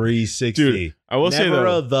 360. Dude, I will say Never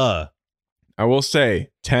though, a the. I will say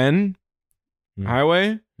 10 Mm.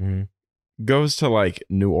 highway Mhm. goes to like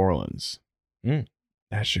New Orleans. Mm.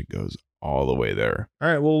 That shit goes all the way there. All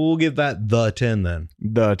right, well, we'll give that the 10 then.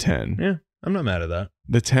 The 10. Yeah, I'm not mad at that.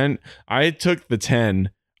 The 10. I took the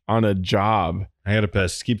 10 on a job. I got a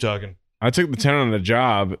piss. Keep talking. I took the 10 on a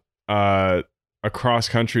job across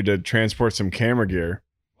country to transport some camera gear.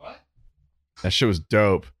 What? That shit was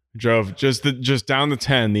dope. Drove just down the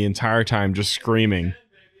 10 the entire time, just screaming.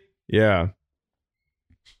 Yeah.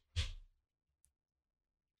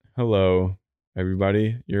 Hello,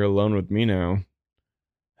 everybody. You're alone with me now.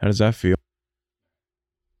 How does that feel?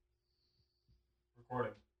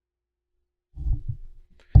 Recording.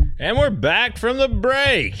 And we're back from the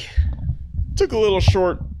break. Took a little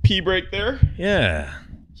short pee break there. Yeah.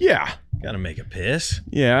 Yeah. Gotta make a piss.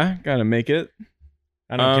 Yeah. Gotta make it.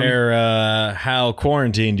 I don't care how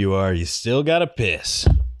quarantined you are, you still gotta piss.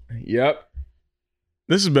 Yep.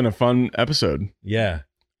 This has been a fun episode. Yeah.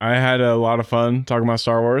 I had a lot of fun talking about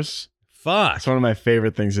Star Wars. Fuck. It's one of my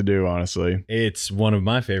favorite things to do, honestly. It's one of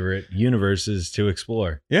my favorite universes to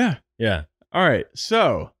explore. Yeah. Yeah. All right.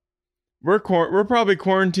 So we're probably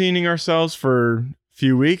quarantining ourselves for a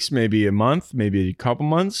few weeks, maybe a month, maybe a couple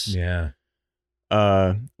months. Yeah.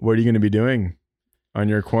 What are you going to be doing on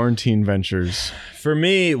your quarantine ventures? For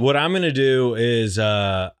me, what I'm gonna do is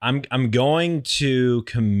I'm going to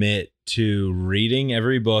commit to reading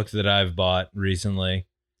every book that I've bought recently.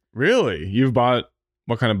 Really? You've bought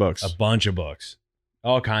what kind of books? A bunch of books.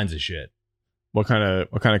 All kinds of shit. What kind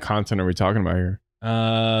of content are we talking about here?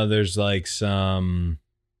 There's like some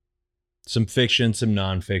fiction, some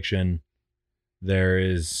nonfiction. There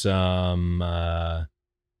is some a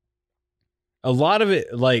lot of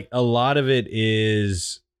it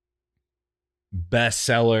is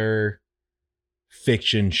bestseller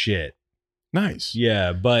fiction shit. Nice.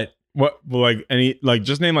 Yeah, but What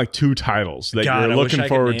just name like 2 titles that God, you're I wish looking I could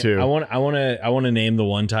forward name- to. I want to name the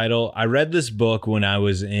one title. I read this book when I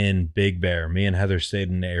was in Big Bear. Me and Heather stayed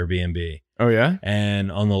in the Airbnb. Oh yeah?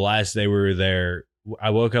 And on the last day we were there, I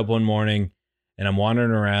woke up one morning and I'm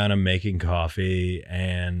wandering around, I'm making coffee,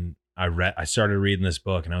 and I started reading this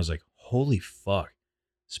book and I was like, holy fuck,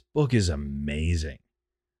 this book is amazing.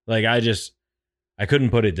 Like I couldn't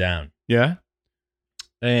put it down. Yeah?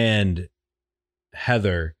 And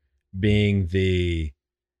Heather, being the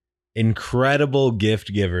incredible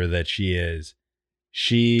gift giver that she is,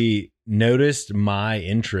 she noticed my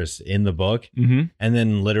interest in the book Mm-hmm. and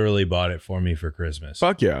then literally bought it for me for Christmas.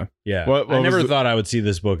 Fuck yeah. Yeah. What I was never the- thought I would see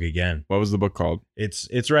this book again. What was the book called?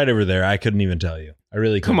 It's right over there. I couldn't even tell you. I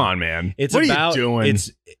really couldn't. Come on, man. It's what about are you doing?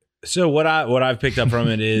 It's so what I've picked up from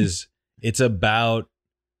it is it's about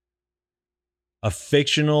a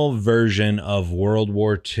fictional version of World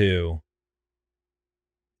War II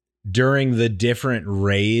during the different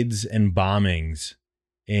raids and bombings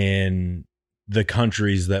in the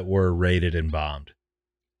countries that were raided and bombed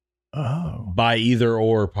Oh, by either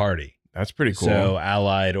or party. that's pretty cool. So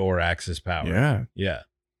Allied or Axis power. yeah. Yeah.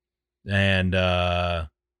 And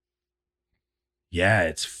yeah,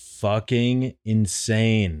 it's fucking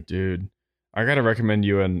insane. Dude, I gotta recommend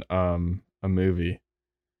you a movie.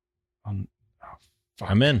 Fuck.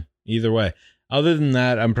 I'm in either way. Other than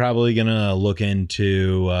that, I'm probably gonna look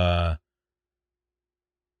into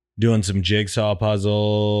doing some jigsaw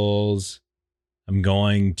puzzles. I'm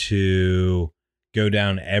going to go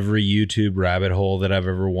down every YouTube rabbit hole that I've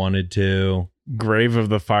ever wanted to. Grave of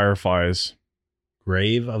the Fireflies.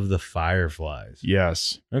 Grave of the Fireflies.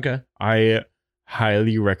 Yes, Okay. I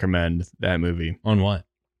highly recommend that movie. On what?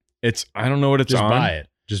 I don't know what it's Just on. buy it.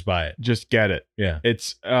 Just buy it. Just get it. Yeah.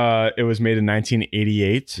 It was made in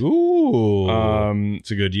 1988. Ooh.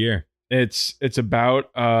 It's a good year. It's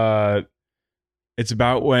about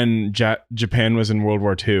when Japan was in World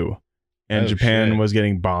War II and Oh, Japan shit. was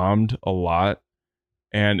getting bombed a lot.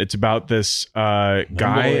 and it's about this My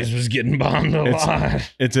guy. boys was getting bombed a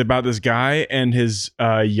lot. It's about this guy and his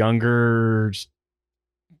younger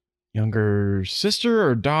sister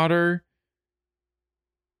or daughter.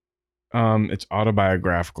 It's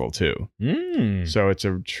autobiographical too. So it's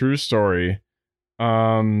a true story.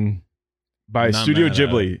 By Not Studio mad at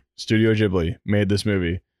Ghibli. Studio Ghibli made this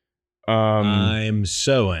movie. I'm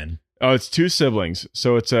so in. Oh, it's two siblings.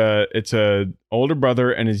 So it's a older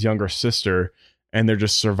brother and his younger sister, and they're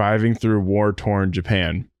just surviving through war-torn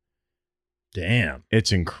Japan. Damn.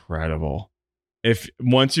 It's incredible. If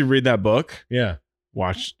once you read that book, Yeah.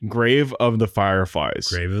 watch Grave of the Fireflies.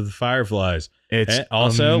 Grave of the Fireflies. It's And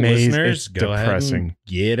also, amazing. listeners, It's go depressing. ahead and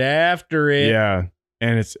get after it. Yeah,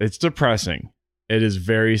 and it's depressing. It is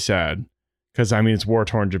very sad because I mean it's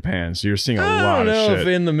war-torn Japan, so you're seeing a I lot don't of know shit. if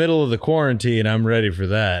in the middle of the quarantine I'm ready for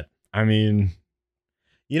that. I mean,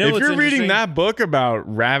 You know, if what's you're reading interesting? that book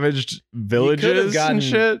about ravaged You could have villages gotten- and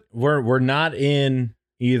shit, We're not in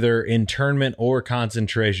either internment or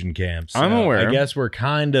concentration camps. I'm aware. I guess we're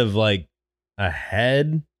kind of like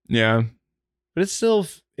ahead, yeah, but it's still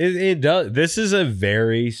it does. This is a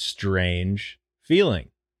very strange feeling.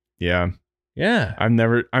 yeah. Yeah. I'm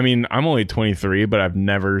only 23, but I've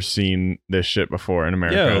never seen this shit before in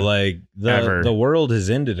America. Yo, like Ever. the world has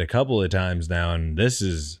ended a couple of times now, and this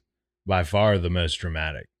is by far the most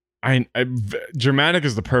dramatic. Dramatic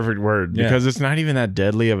is the perfect word Yeah. because it's not even that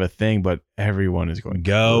deadly of a thing, but everyone is going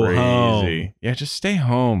Go crazy. home. Yeah, just stay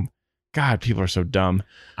home. God, people are so dumb.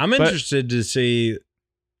 I'm But- interested to see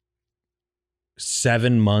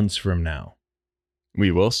 7 months from now,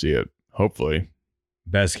 We will see it, hopefully.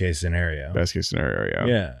 best case scenario. Best case scenario.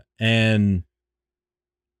 Yeah. And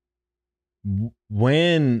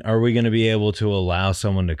when are we going to be able to allow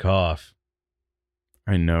someone to cough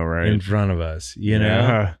I know, right? in front of us? You know,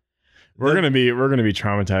 Yeah. We're The- gonna be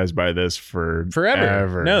traumatized by this for forever.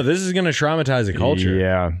 ever. No, this is going to traumatize a culture.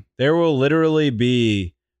 Yeah. There will literally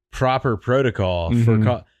be proper protocol for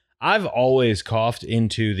Mhm. I've always coughed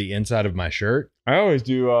into the inside of my shirt. I always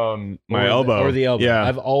do my elbow or the elbow. Yeah.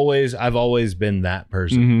 I've always been that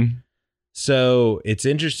person. Mhm. So it's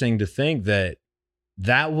interesting to think that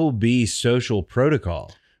will be social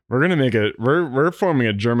protocol. We're gonna make it. We're forming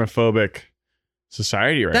a germophobic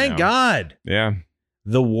society right now. Thank God. Yeah.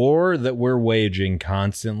 The war that we're waging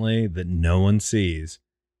constantly that no one sees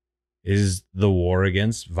is the war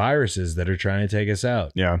against viruses that are trying to take us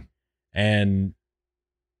out. Yeah. And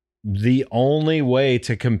the only way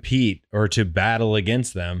to compete or to battle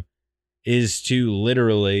against them is to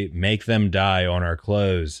literally make them die on our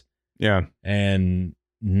clothes Yeah. and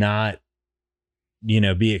not,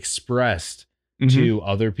 be expressed Mhm. to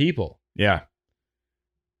other people. Yeah.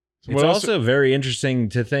 So It's what else- also very interesting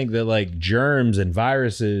to think that like germs and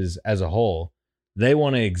viruses as a whole, they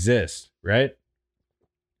want to exist, right?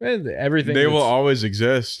 Everything they will that's- always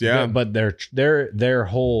exist. Yeah. but their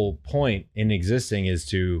whole point in existing is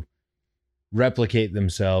to replicate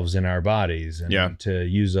themselves in our bodies and Yeah. to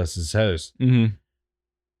use us as hosts, Mm-hmm.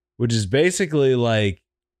 which is basically like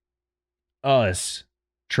us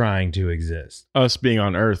trying to exist. Us being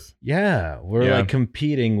on Earth. Yeah, we're Yeah. like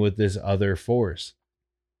competing with this other force.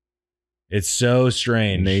 It's so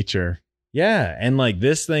strange. Nature. Yeah, and like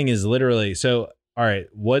this thing is literally so. All right,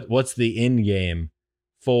 what's the end game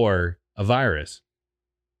for a virus?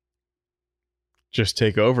 Just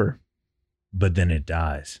take over. But then it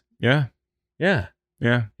dies. Yeah. Yeah,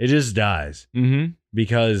 Yeah. it just dies Mm-hmm.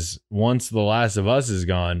 because once The Last of Us is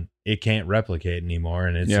gone, it can't replicate anymore,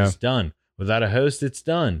 and it's Yeah. just done. Without a host, it's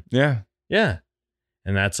done. Yeah. Yeah,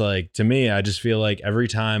 and that's like to me. I just feel like every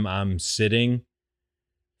time I'm sitting,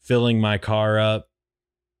 filling my car up,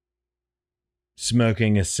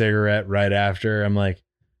 smoking a cigarette right after, I'm like,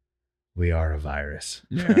 we are a virus.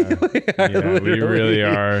 Yeah. Yeah, we really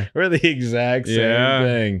are. We're the exact same Yeah.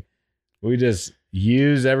 thing. We just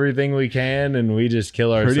use everything we can and we just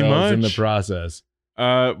kill Pretty ourselves in the much. process.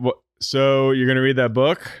 So you're gonna read that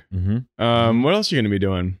book? Mm-hmm. What else are you gonna be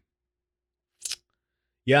doing?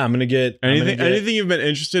 Yeah, I'm gonna get Anything you've been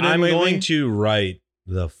interested in I'm lately? going to write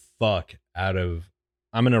the fuck out of.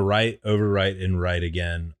 I'm gonna overwrite, and write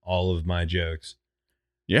again all of my jokes.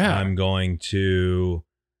 Yeah. I'm going to.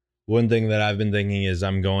 One thing that I've been thinking is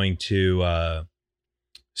I'm going to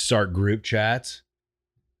start group chats,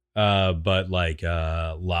 but like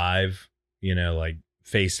live, like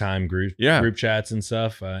FaceTime group chats and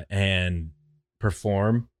stuff, and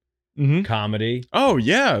perform Mhm. comedy. Oh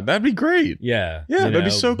yeah, that'd be great. Yeah, Yeah, that'd be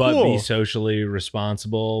so but cool. be socially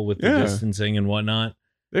responsible with the Yeah. distancing and whatnot.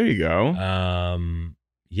 There you go.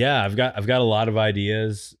 Yeah, I've got a lot of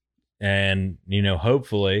ideas, and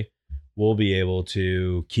hopefully we'll be able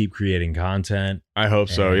to keep creating content. I hope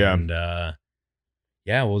so. Yeah. And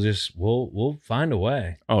yeah, we'll find a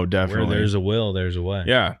way. Oh, definitely. Where there's a will, there's a way.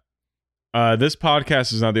 Yeah. This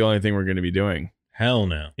podcast is not the only thing we're going to be doing. Hell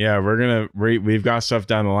no. Yeah, we've got stuff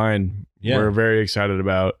down the line. Yeah. We're very excited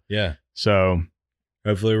about. Yeah. So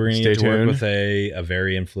hopefully we're going to stay get to work tuned. with a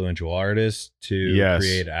very influential artist to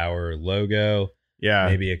create our logo. Yeah.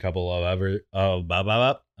 Maybe a couple of other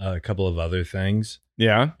things.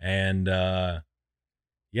 Yeah. And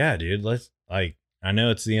yeah, dude, I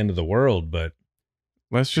know it's the end of the world, but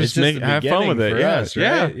let's just the have fun with it. for Yeah. us,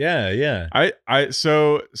 right? Yeah.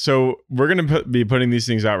 So we're going to be putting these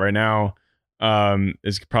things out right now.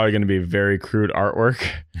 It's probably going to be very crude artwork.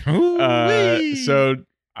 So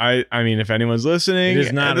I mean, if anyone's listening, it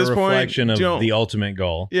is not at this a reflection point, of the ultimate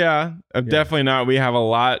goal. Yeah, definitely not. We have a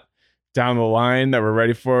lot down the line that we're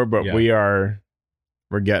ready for, but we're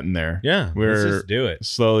getting there. Yeah, let's just do it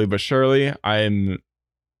slowly but surely. I'm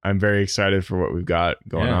very excited for what we've got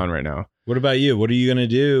going on right now. What about you? What are you gonna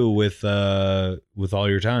do with all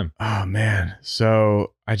your time? Oh man,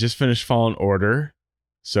 so I just finished Fallen Order,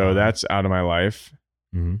 so that's out of my life.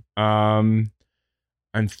 Mm-hmm.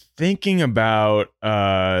 I'm thinking about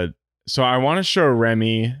so I want to show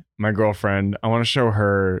Remy, my girlfriend, I want to show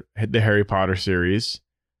her the Harry Potter series.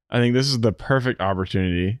 I think this is the perfect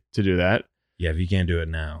opportunity to do that. Yeah, if you can't do it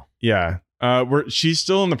now. Yeah. She's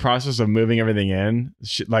still in the process of moving everything in.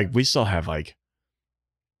 We still have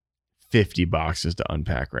 50 boxes to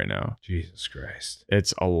unpack right now. Jesus Christ.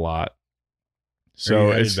 It's a lot. So are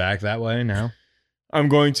you headed back that way now? I'm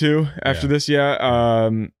going to after this.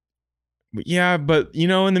 Yeah. Yeah, but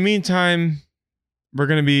in the meantime, we're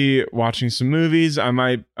going to be watching some movies. I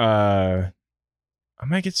might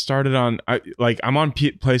get started on I'm on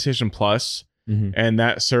PlayStation Plus. Mm-hmm. And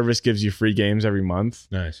that service gives you free games every month.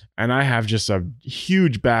 Nice. And I have just a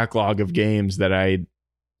huge backlog of games that I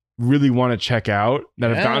really want to check out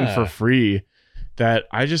that I've gotten for free that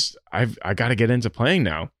I got to get into playing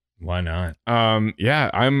now. Why not?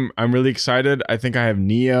 Yeah, I'm really excited. I think I have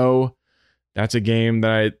Neo. That's a game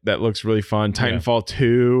that looks really fun. Titanfall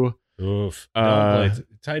 2. Oof. Don't play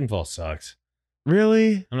Titanfall sucks.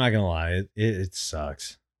 Really? I'm not gonna lie. It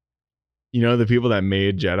sucks. The people that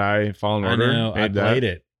made Jedi Fallen Order. I know. I played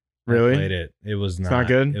it. Really? I played it. It was not. It's not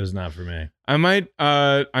good? It was not for me. I might.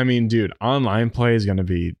 I mean, dude, online play is gonna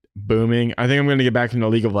be booming. I think I'm gonna get back into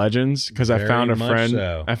League of Legends because I found a friend.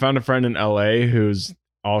 So. I found a friend in LA who's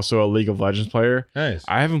also a League of Legends player. Nice.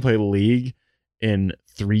 I haven't played League in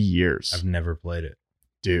 3 years. I've never played it,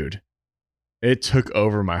 dude. It took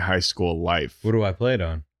over my high school life. What do I play it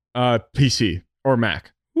on? PC or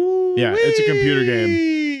Mac. Ooh-wee. Yeah, it's a computer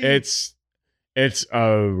game. It's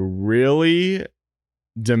a really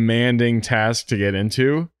demanding task to get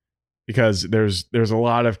into because there's a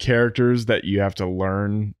lot of characters that you have to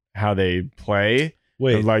learn how they play.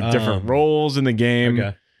 Wait, there's different roles in the game.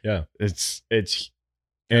 Okay. Yeah. It's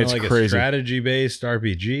like crazy. A strategy-based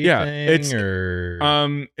RPG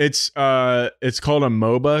thing? It's called a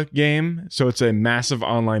MOBA game, so it's a massive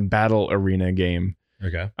online battle arena game.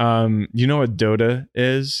 Okay. You know what Dota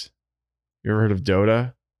is? You ever heard of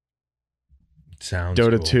Dota? Sounds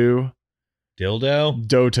Dota cool. 2. Dildo?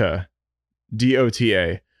 Dota.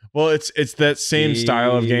 DOTA. Well, it's that same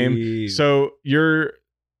style of game. So you're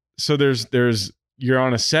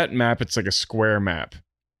on a set map, it's like a square map.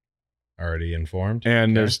 Already informed.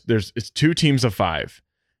 And it's 2 teams of 5.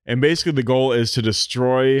 And basically the goal is to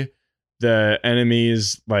destroy the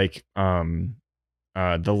enemies the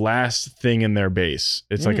last thing in their base.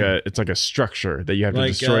 It's like a structure that you have to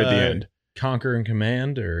destroy at the end. Conquer and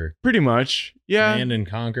Command, or pretty much. Yeah. Command and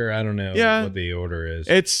Conquer. I don't know what the order is.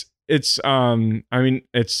 It's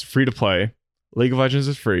free to play. League of Legends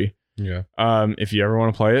is free. Yeah. If you ever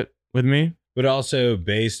want to play it with me. But also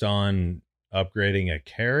based on upgrading a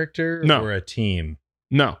character or a team?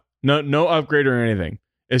 No upgrade or anything.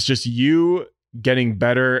 It's just you getting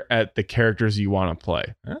better at the characters you want to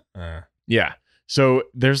play. Yeah. So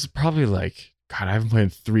there's probably God, I haven't played in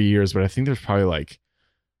 3 years, but I think there's probably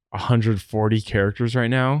 140 characters right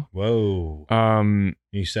now. Whoa.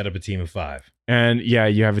 You set up a team of 5. And yeah,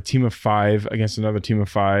 you have a team of 5 against another team of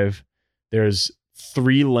 5. There's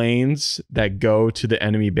 3 lanes that go to the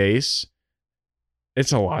enemy base.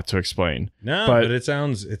 It's a lot to explain. No, but it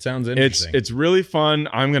sounds interesting. It's really fun.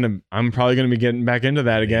 I'm probably gonna be getting back into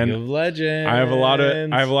that again. League of Legends. I have a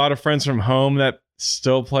lot of friends from home that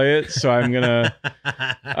still play it, so I'm gonna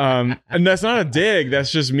and that's not a dig.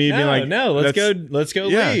 That's just me being like, no, let's go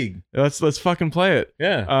League. Let's fucking play it.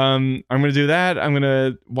 Yeah. I'm gonna do that. I'm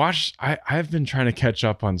gonna watch. I've been trying to catch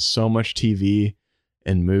up on so much TV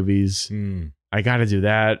and movies. I got to do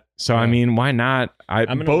that. So I Yeah. mean, why not? I'm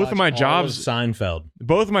gonna Both watch of my all jobs, of Seinfeld.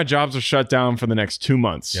 both of my jobs are shut down for the next 2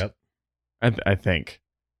 months. Yep. I think.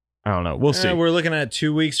 I don't know. We'll see. We're looking at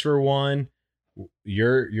 2 weeks for one.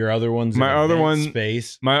 Your other one's My in other event one-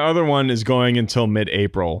 space. My other one is going until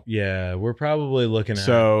mid-April. Yeah, we're probably looking at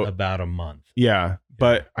So- about a month. Yeah,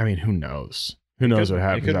 but I mean, who knows? Who knows It what could-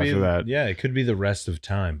 happens it could after be, that? Yeah, it could be the rest of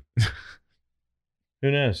time. Who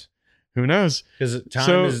knows? Who knows? Because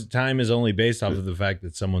So- time is only based off of the fact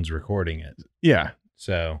that someone's recording it. Yeah.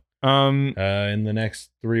 So Um. in the next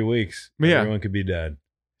 3 weeks, Yeah. everyone could be dead.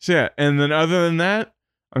 So yeah, and then other than that,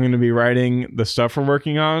 I'm going to be writing the stuff we're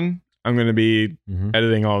working on. I'm going to be Mhm.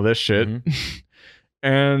 editing all this shit,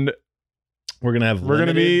 and We're gonna have we're going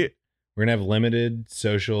to be limited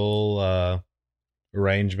social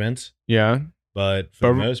arrangements, yeah, but for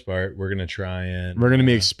the But- most part, we're gonna try and we're going to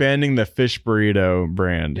be expanding the fish burrito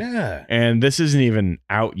brand. yeah. And this isn't even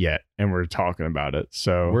out yet, and we're talking about it.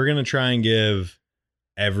 So We're gonna try and give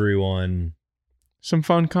everyone some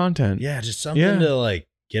fun content. just something Yeah. to like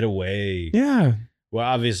get away. Yeah. Well,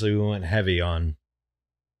 obviously we went heavy on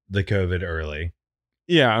the COVID early.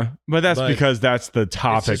 Yeah. But that's But because that's the It's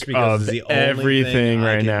topic just because of it's the only everything thing I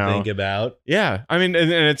right can now. Think about. Yeah. I mean,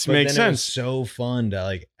 and it But makes then it was sense. so fun to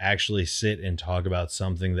like actually sit and talk about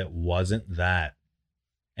something that wasn't that,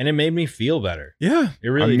 and it made me feel better. Yeah. It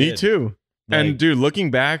really me did. too. Like, And dude,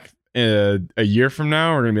 looking back a year from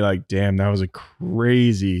now, we're going to be like, damn, that was a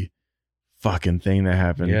crazy fucking thing that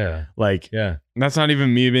happened. yeah, Like, yeah, that's not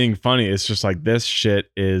even me being funny. It's just like this shit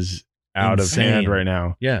is out Insane. of hand right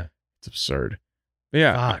now. yeah. It's absurd. But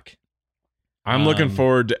yeah. Fuck. I'm looking Um,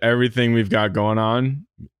 forward to everything we've got going on.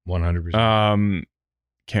 100%.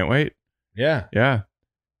 Can't wait. Yeah. Yeah.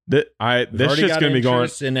 This We've already shit's got gonna be going.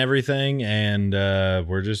 interest in everything, and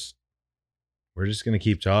we're just gonna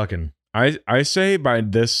keep talking. I say by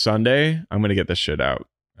this Sunday, I'm gonna get this shit out.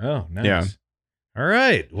 Oh, nice. Yeah. All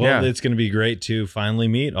right. Well, Yeah. it's gonna be great to finally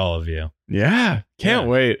meet all of you. Yeah. Can't Yeah.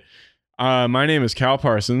 wait. My name is Cal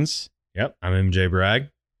Parsons, Yep. I'm MJ Bragg.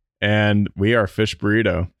 and we are Fish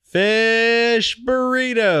Burrito. Fish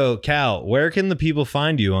Burrito. Cal, where can the people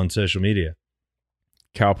find you on social media?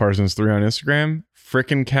 Cal Parsons 3 on Instagram,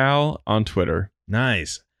 frickin' Cal on Twitter.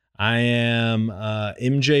 Nice. I am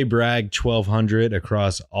MJ Bragg 1200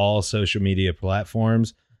 across all social media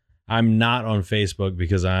platforms. I'm not on Facebook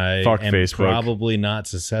because I Fuck am Facebook. probably not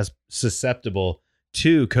susceptible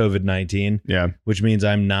to COVID-19, Yeah. which means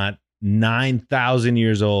I'm not 9,000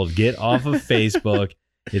 years old. Get off of Facebook.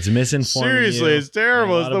 It's misinforming Seriously, you. it's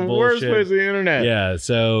terrible. A It's lot the of worst bullshit. place on the internet. Yeah,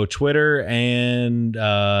 so Twitter and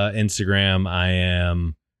Instagram, I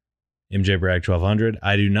am MJ Bragg 1200.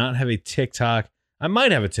 I do not have a TikTok. I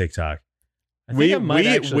might have a TikTok. I think I might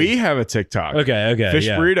actually. We have a TikTok. Okay, Fish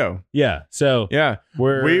yeah. Burrito. Yeah, so Yeah.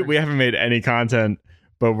 we're We haven't made any content,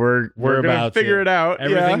 but we're We're gonna about figure to. it out.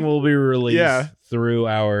 everything Yeah. will be released Yeah. through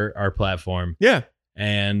our platform. Yeah.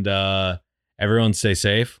 And everyone stay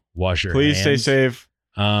safe. Wash your Please stay hands. safe.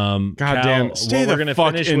 Goddamn, Goddamn, stay the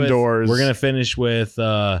fuck indoors. We're gonna finish with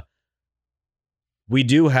we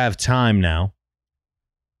do have time now.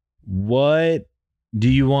 What do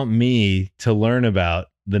you want me to learn about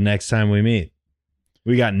the next time we meet?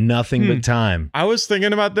 We got nothing but time. I was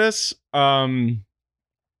thinking about this.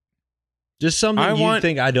 Just something I you want-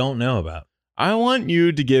 think I don't know about. I want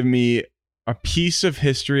you to give me a piece of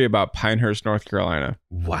history about Pinehurst, North Carolina.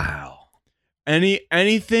 Wow.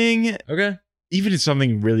 Anything, Okay. even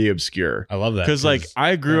something really obscure. I love that. Because like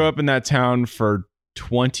I grew yeah. up in that town for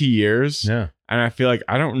 20 years, yeah. and I feel like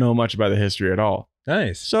I don't know much about the history at all.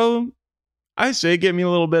 Nice. So I say give me a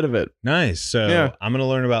little bit of it. Nice. So Yeah. I'm gonna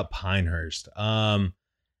learn about Pinehurst.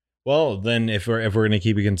 Well, then if we're gonna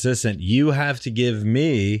keep it consistent, you have to give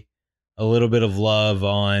me a little bit of love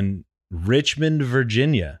on Richmond,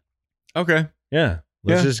 Virginia. Okay. Yeah.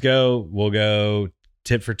 Let's Yeah. just go. We'll go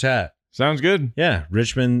tit for tat. Sounds good. Yeah.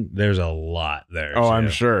 Richmond, there's a lot there. Oh, too. I'm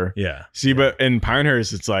sure. Yeah. See, but in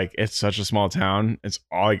Pinehurst, it's like it's such a small town. It's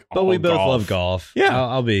all like But all we both golf. love golf. Yeah.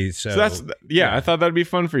 I'll be so, So that's yeah. I thought that'd be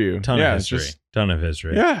fun for you. ton yeah, of it's history. Ton of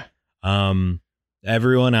history. yeah.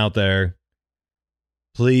 Everyone out there,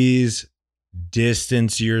 please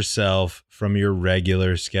distance yourself from your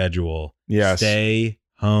regular schedule. Yes. Stay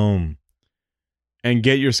home. And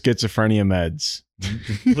get your schizophrenia meds.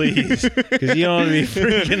 Please. Because you don't want to be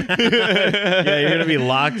freaking out. Yeah, you're going to be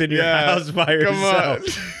locked in your Yeah, house by Come yourself.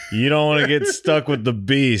 on. You don't want to get stuck with the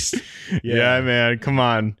beast. Yeah, man. Come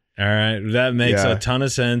on. All right. That makes Yeah. a ton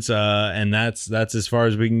of sense. And that's as far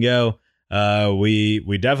as we can go.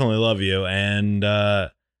 We definitely love you, and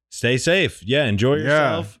stay safe. Yeah, enjoy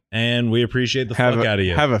yourself, and we appreciate the fuck out of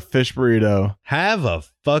you. Have a fish burrito. Have a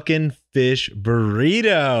fucking fish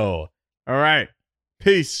burrito. All right.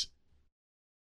 Peace.